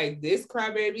much like, "This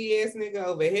crybaby ass nigga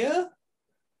over here,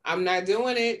 I'm not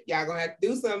doing it. Y'all gonna have to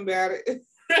do something about it."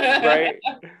 Right.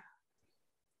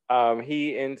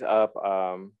 He ends up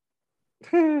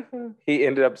he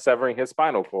ended up severing his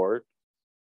spinal cord,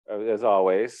 as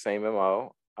always, same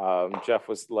MO. Jeff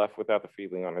was left without the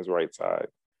feeling on his right side.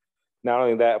 Not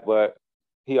only that, but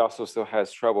he also still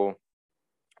has trouble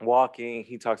walking.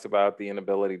 He talks about the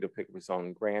inability to pick up his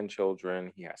own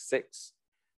grandchildren. He has 6,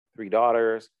 3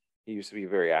 daughters. He used to be a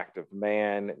very active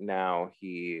man. Now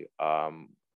he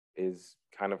is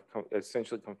kind of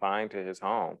essentially confined to his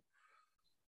home.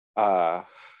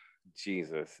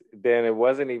 Jesus. Then it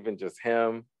wasn't even just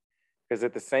him, because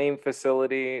at the same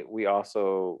facility, we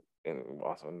also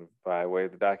by way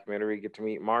of the documentary, get to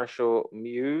meet Marshall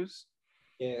Muse.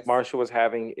 Yes. Marshall was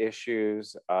having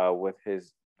issues with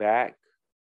his back,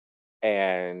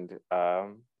 and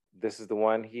this is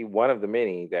one of the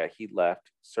many that he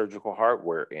left surgical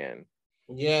hardware in.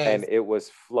 Yes. And it was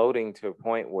floating to a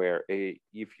point where if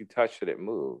you touched it, it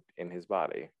moved in his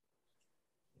body.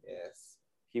 Yes.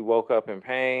 He woke up in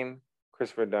pain.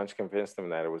 Christopher Dunch convinced him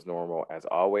that it was normal as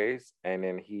always. And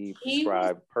then he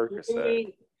prescribed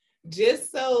Percocet.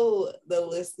 Just so the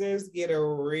listeners get a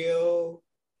real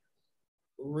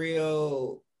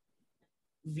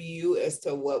view as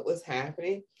to what was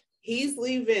happening, he's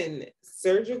leaving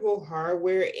surgical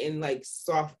hardware in like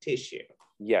soft tissue.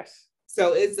 Yes.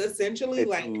 So it's essentially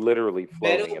it's like literally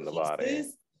floating in the body,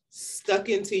 stuck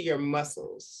into your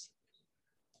muscles,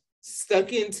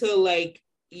 stuck into like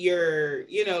your,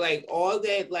 like all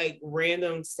that like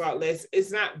random salt.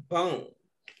 It's not bone.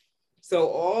 So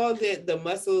all that, the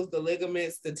muscles, the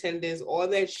ligaments, the tendons, all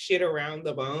that shit around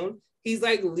the bone, he's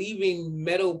like leaving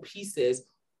metal pieces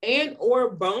and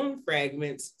or bone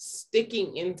fragments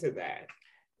sticking into that.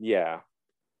 Yeah.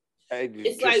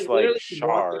 It's just like literally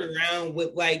walking around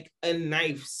with like a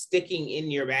knife sticking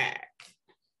in your back.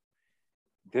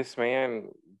 This man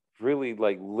really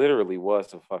like literally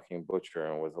was a fucking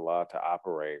butcher and was allowed to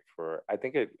operate for, I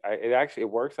think it actually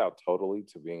works out totally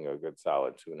to being a good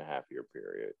solid 2.5 year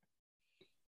period.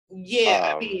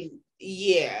 Yeah, I mean,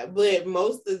 yeah, but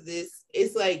most of this,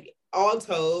 it's like all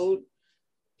told,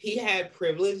 he had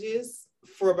privileges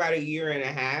for about 1.5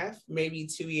 years, maybe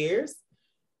 2 years.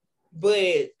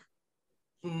 But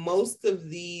most of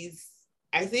these,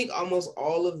 I think almost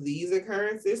all of these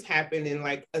occurrences happen in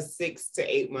like a 6 to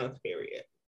 8 month period.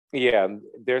 Yeah,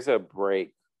 there's a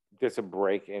break. There's a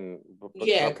break in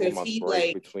because he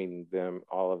like between them,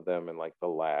 all of them, and like the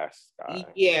last guy.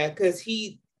 Yeah, because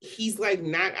he's like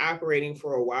not operating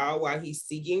for a while he's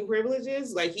seeking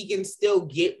privileges. Like he can still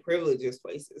get privileges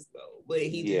places though, but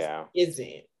he just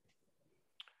isn't.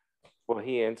 Well,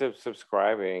 he ends up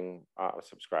prescribing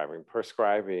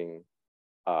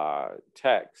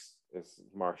Tex is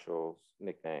Marshall's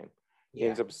nickname. He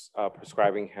ends up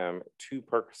prescribing him 2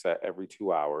 Percocet every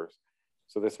 2 hours.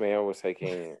 So this man was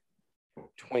taking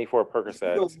 24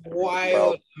 Percocets. A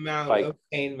wild amount of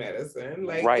pain medicine.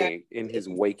 Like right, in his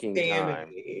waking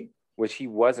time. Which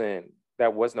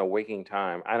that wasn't a waking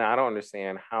time. And I don't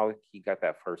understand how he got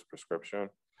that first prescription.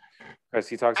 Because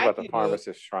he talks about the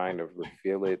pharmacist trying to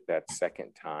refill it that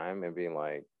second time and being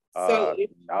like, no.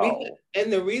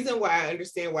 And the reason why I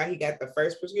understand why he got the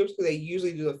first prescription, because they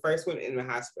usually do the first one in the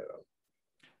hospital.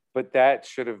 But that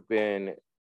should have been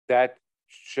a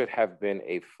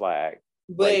flag.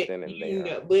 But right then and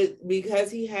there. But because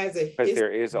he has because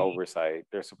there is oversight,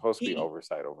 there's supposed to be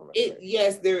oversight over medication.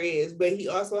 Yes, there is, but he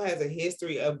also has a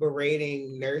history of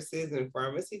berating nurses and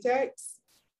pharmacy techs.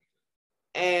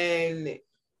 And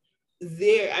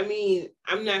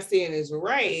I'm not saying it's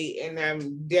right, and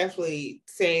I'm definitely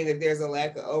saying that there's a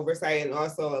lack of oversight and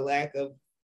also a lack of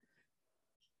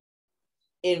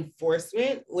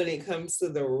enforcement when it comes to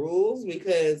the rules,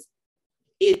 because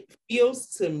it feels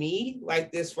to me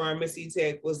like this pharmacy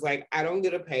tech was like, I don't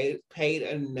get paid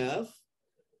enough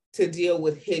to deal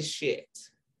with his shit.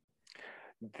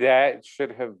 That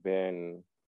should have been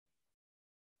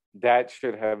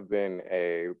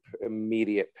a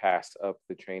immediate pass up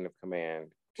the chain of command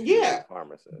to the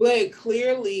pharmacist. But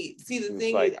clearly, see, the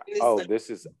thing like, is, this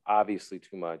is obviously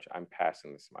too much. I'm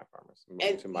passing this to my pharmacist.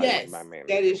 My manager.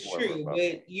 That is true.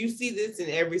 But you see this in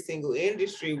every single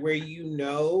industry where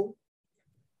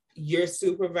your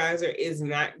supervisor is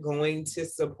not going to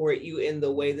support you in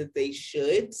the way that they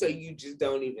should. So you just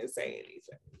don't even say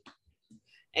anything.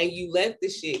 And you let the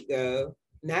shit go.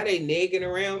 Now they nagging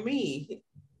around me.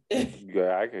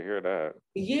 Yeah, I can hear that.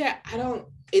 Yeah,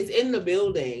 it's in the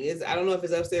building. I don't know if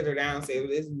it's upstairs or downstairs,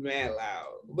 but it's mad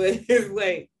loud. But it's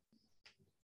like,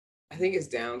 I think it's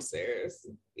downstairs.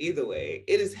 Either way,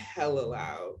 it is hella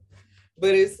loud.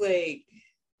 But it's like,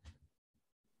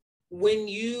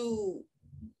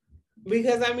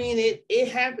 because it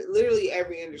happened literally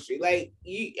every industry. Like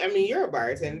you're a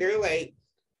bartender. Like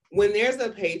when there's a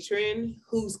patron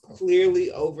who's clearly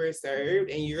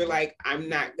overserved and you're like, I'm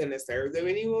not going to serve them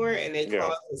anymore, and they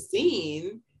cause a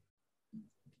scene,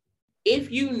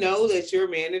 if you know that your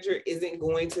manager isn't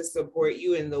going to support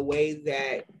you in the way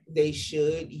that they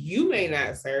should, you may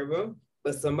not serve them,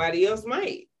 but somebody else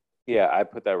might. Yeah, I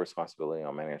put that responsibility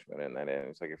on management in that end.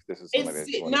 It's like, if this is somebody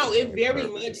it very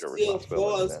much still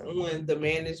falls on the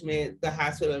management, the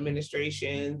hospital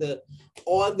administration,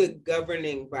 all the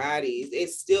governing bodies.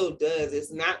 It still does.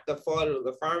 It's not the fault of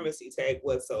the pharmacy tech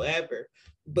whatsoever.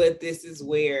 But this is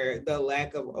where the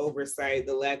lack of oversight,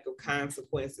 the lack of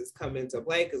consequences come into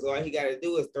play, because all he got to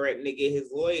do is threaten to get his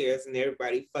lawyers and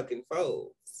everybody fucking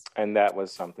folds. And that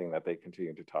was something that they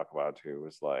continued to talk about too,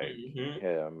 was like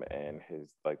him and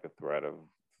his, like, the threat of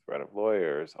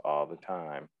lawyers all the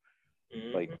time,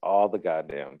 like all the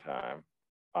goddamn time.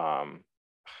 So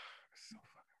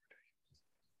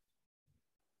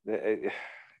fucking ridiculous.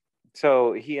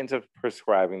 So he ends up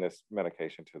prescribing this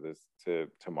medication to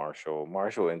Marshall.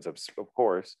 Marshall ends up, of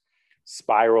course,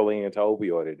 spiraling into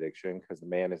opioid addiction because the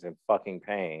man is in fucking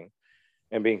pain.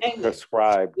 And being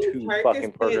prescribed two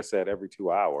fucking Percocet every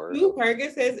 2 hours. 2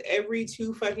 Percocets every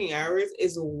 2 fucking hours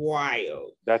is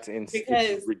wild. That's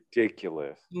it's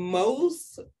ridiculous.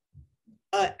 Most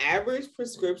average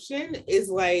prescription is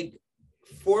like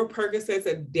 4 Percocets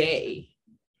a day.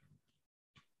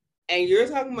 And you're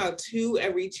talking about 2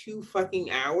 every 2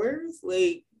 fucking hours?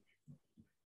 Like,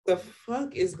 the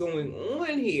fuck is going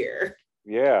on here?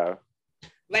 Yeah.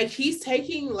 Like, he's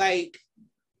taking like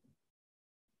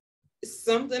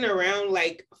something around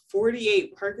like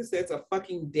 48 Percocets a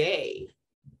fucking day.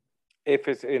 If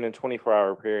it's in a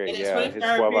 24-hour period, his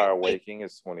 12-hour waking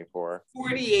is 24.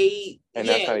 48. And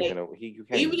that's not even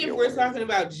even if we're talking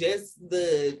about just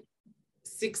the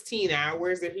 16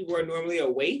 hours that people are normally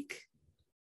awake,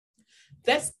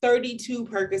 that's 32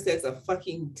 Percocets a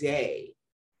fucking day.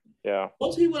 Yeah.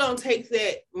 Most people don't take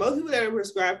that. Most people that are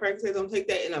prescribed Percocets don't take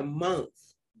that in a month.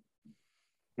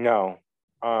 No.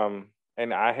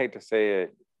 And I hate to say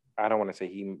it, I don't want to say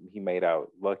he made out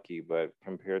lucky, but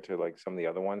compared to like some of the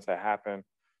other ones that happened,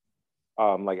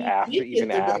 like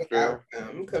after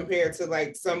compared to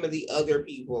like some of the other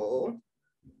people.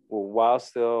 Well, while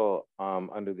still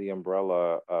under the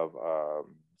umbrella of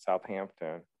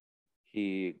Southampton,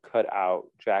 he cut out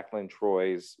Jacqueline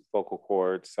Troy's vocal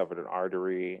cord, severed an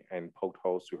artery, and poked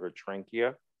holes through her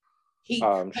trachea. She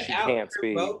can't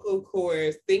speak. Vocal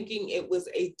cords, thinking it was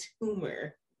a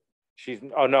tumor.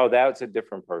 That's a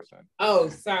different person. Oh,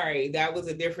 sorry, that was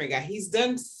a different guy. He's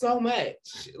done so much.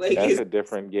 Like, that's a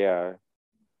different, yeah.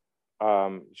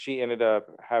 She ended up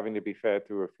having to be fed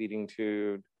through a feeding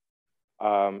tube,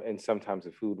 and sometimes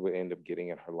the food would end up getting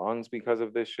in her lungs because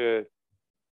of this shit.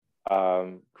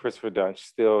 Christopher Duntsch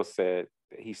still said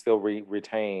he still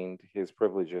retained his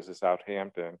privileges at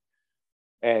Southampton,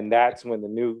 and that's when the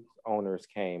new owners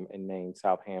came and named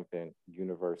Southampton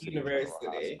University.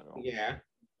 Yeah.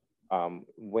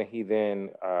 When he then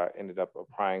ended up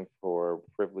applying for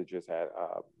privileges at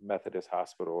Methodist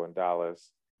Hospital in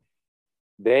Dallas,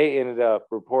 they ended up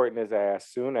reporting his ass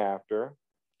soon after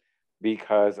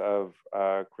because of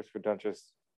Christopher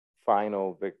Duntsch's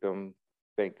final victim,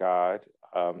 thank God,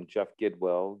 Jeff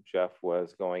Gidwell. Jeff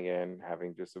was going in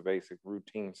having just a basic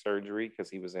routine surgery because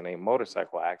he was in a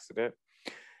motorcycle accident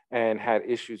and had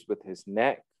issues with his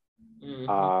neck.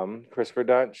 Christopher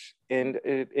Duntsch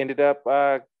ended up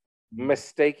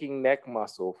mistaking neck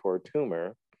muscle for a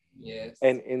tumor. Yes.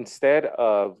 And instead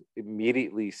of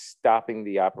immediately stopping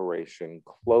the operation,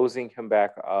 closing him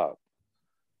back up,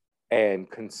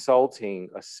 and consulting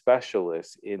a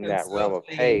specialist in that realm of,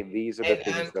 hey, these are the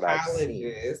things that I've seen.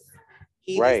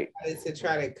 He decided to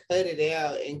try to cut it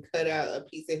out and cut out a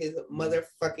piece of his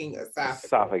motherfucking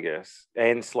esophagus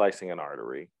and slicing an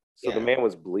artery. So the man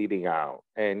was bleeding out,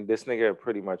 and this nigga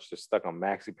pretty much just stuck a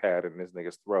maxi pad in this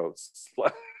nigga's throat,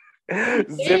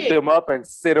 zipped him up and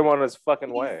sit him on his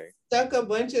fucking way. Stuck a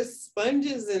bunch of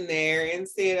sponges in there and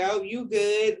said, "Oh, you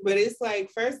good?" But it's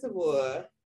like, first of all,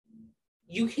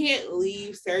 you can't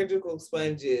leave surgical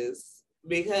sponges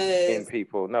because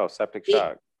septic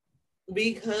shock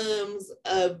becomes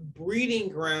a breeding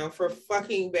ground for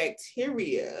fucking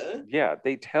bacteria. Yeah,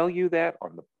 they tell you that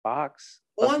on the box.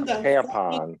 On the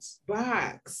tampons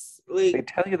box. Like, they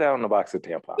tell you that on the box of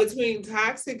tampons. Between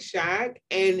toxic shock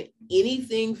and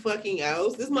anything fucking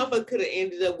else, this motherfucker could have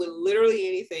ended up with literally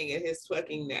anything in his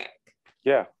fucking neck.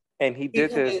 Yeah. And he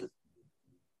did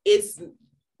this.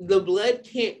 The blood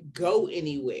can't go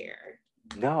anywhere.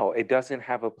 No, it doesn't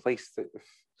have a place to.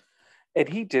 And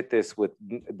he did this with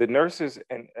the nurses,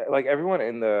 and like everyone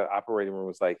in the operating room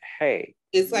was like, "Hey,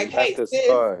 it's like, hey, the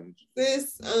sponge."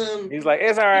 This He's like,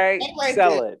 "It's all right, right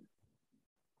sell there. It."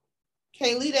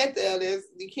 Can't leave that there.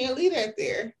 You can't leave that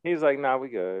there. He's like, "Nah, we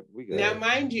good. We good." Now,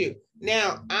 mind you,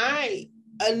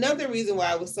 another reason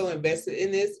why I was so invested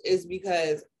in this is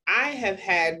because I have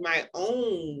had my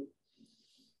own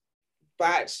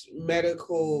botched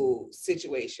medical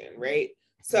situation, right?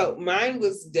 So mine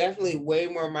was definitely way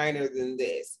more minor than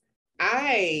this.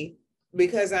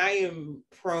 Because I am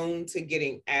prone to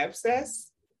getting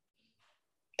abscess,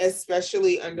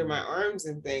 especially under my arms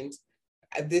and things,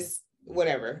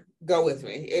 whatever, go with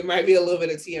me. It might be a little bit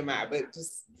of TMI, but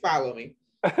just follow me.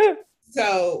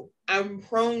 So I'm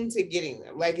prone to getting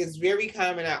them. Like, it's very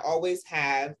common. I always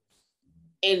have,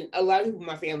 and a lot of people in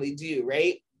my family do,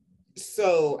 right?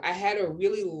 So I had a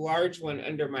really large one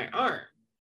under my arm,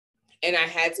 and I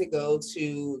had to go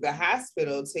to the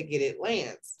hospital to get it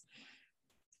lanced.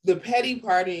 The petty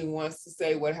part of me wants to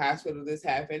say what hospital this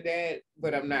happened at,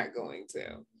 but I'm not going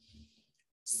to.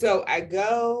 So I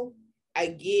go,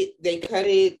 they cut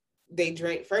it, they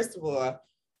drink. First of all,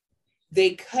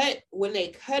 when they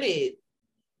cut it,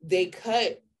 they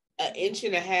cut 1.5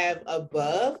 inches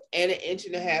above and 1.5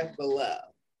 inches below.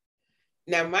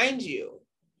 Now, mind you,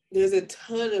 there's a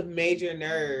ton of major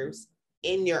nerves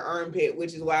in your armpit,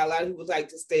 which is why a lot of people like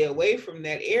to stay away from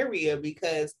that area,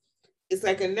 because it's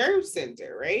like a nerve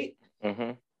center, right?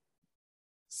 Mm-hmm.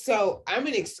 So I'm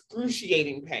in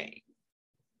excruciating pain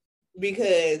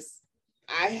because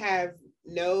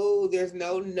there's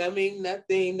no numbing,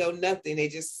 nothing, no nothing. They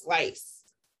just slice.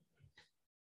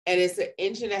 And it's 1.5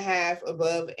 inches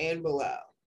above and below.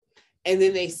 And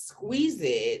then they squeeze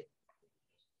it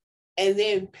and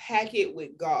then pack it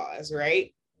with gauze,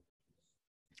 right?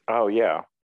 Oh, yeah.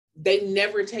 They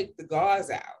never take the gauze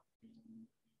out.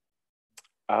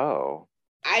 Oh.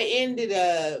 I ended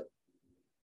up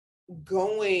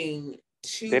going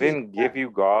to... They didn't give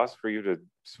you gauze for you to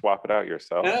swap it out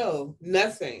yourself? No,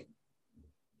 nothing.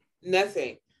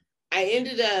 I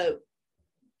ended up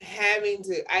going,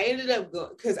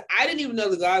 because I didn't even know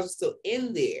the gauze was still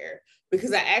in there,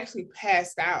 because I actually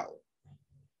passed out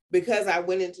because I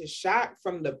went into shock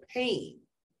from the pain.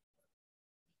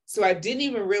 So I didn't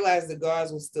even realize the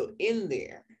gauze was still in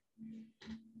there.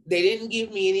 They didn't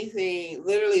give me anything,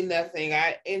 literally nothing.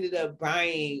 I ended up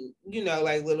buying,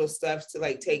 like little stuff to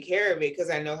like take care of it, because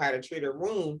I know how to treat a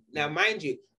wound. Now, mind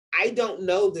you, I don't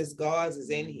know this gauze is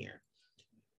in here.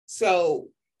 So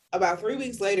about 3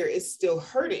 weeks later, it's still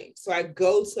hurting. So I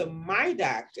go to my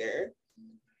doctor,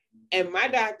 and my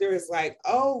doctor is like,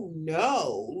 "Oh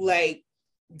no, like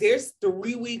there's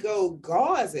 3-week-old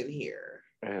gauze in here."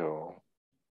 Ew.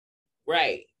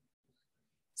 Right.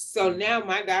 So now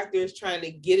my doctor is trying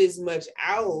to get as much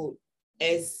out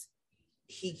as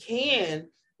he can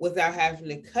without having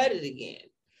to cut it again.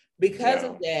 Because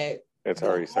of that, it's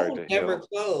already started to never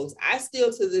closed. I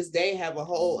still to this day have a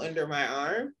hole under my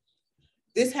arm.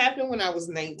 This happened when I was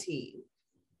 19.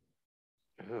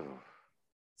 Ew.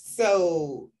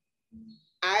 So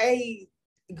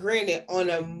granted, on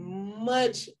a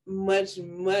much, much,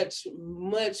 much,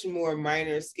 much more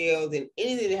minor scale than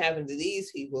anything that happened to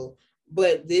these people,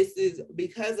 but this is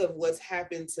because of what's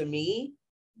happened to me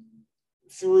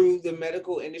through the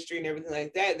medical industry and everything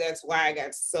like that. That's why I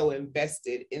got so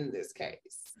invested in this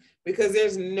case, because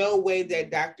there's no way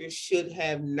that doctors should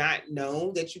have not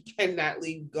known that you cannot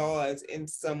leave gauze in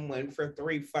someone for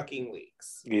 3 fucking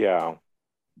weeks. Yeah.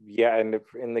 And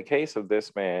in the case of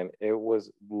this man, it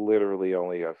was literally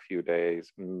only a few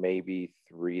days, maybe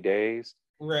 3 days.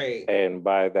 Right. And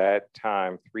by that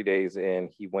time, 3 days in,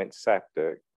 he went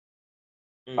septic.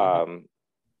 Mm-hmm.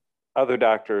 Other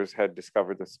doctors had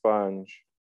discovered the sponge.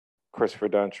 Christopher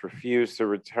Duntsch refused to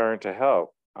return to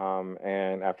help.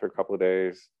 And after a couple of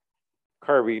days,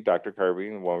 Dr. Kirby,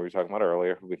 the one we were talking about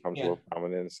earlier, who becomes more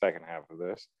prominent in the second half of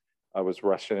this, I was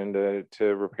rushing in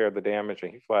to repair the damage,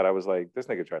 and he flat out was like, "This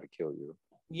nigga tried to kill you."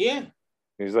 Yeah.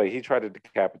 He's like, he tried to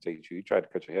decapitate you. He tried to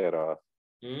cut your head off.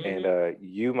 Mm-hmm. And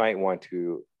you might want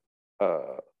to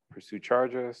pursue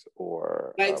charges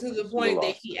or... Like, to the point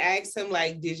that he asked him,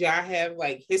 like, did y'all have,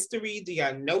 like, history? Do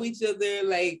y'all know each other?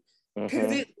 Like,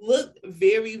 because it looked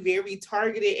very, very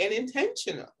targeted and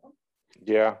intentional.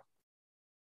 Yeah.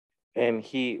 And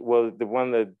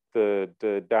the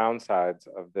downsides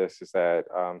of this is that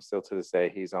still to this day,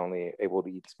 he's only able to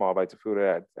eat small bites of food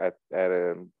at a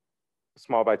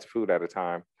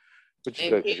time, which is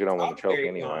good because you don't want to choke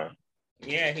anyway.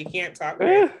 Yeah, he can't talk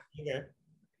very either.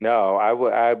 No,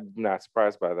 I'm not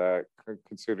surprised by that,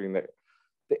 considering that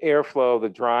the airflow, the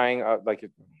drying,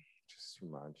 it's just too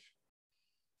much.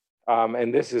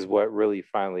 And this is what really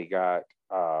finally got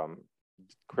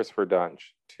Christopher Duntsch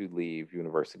to leave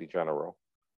University General.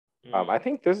 I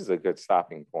think this is a good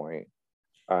stopping point.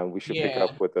 We should pick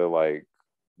up with the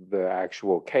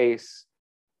actual case,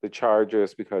 the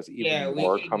charges, because even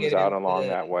more comes out along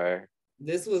that way.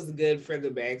 This was good for the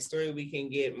backstory. We can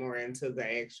get more into the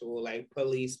actual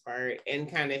police part and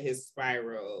kind of his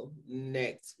spiral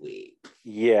next week.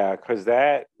 Yeah, because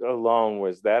that alone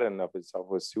was that in of itself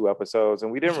was 2 episodes,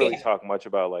 and we didn't really talk much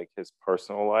about his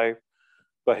personal life,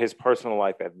 but his personal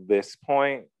life at this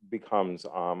point becomes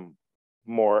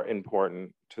more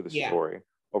important to the story,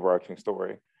 overarching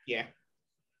story. Yeah.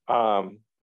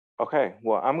 Okay,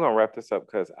 well, I'm gonna wrap this up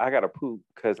because I gotta poop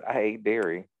because I ate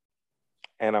dairy.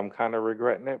 And I'm kind of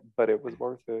regretting it, but it was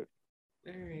worth it.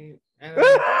 All right.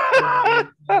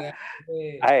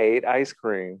 I ate ice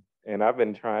cream, and I've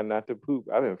been trying not to poop.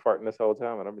 I've been farting this whole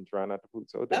time, and I've been trying not to poop.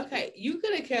 So okay, you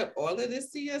could have kept all of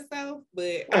this to yourself,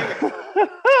 but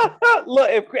look,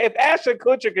 if Ashton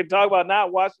Kutcher can talk about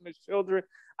not washing his children,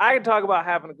 I can talk about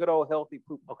having a good old healthy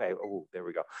poop. Okay, there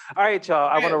we go. All right, y'all.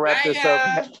 I'm gonna wrap this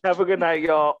up. Have a good night,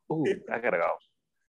 y'all. I gotta go.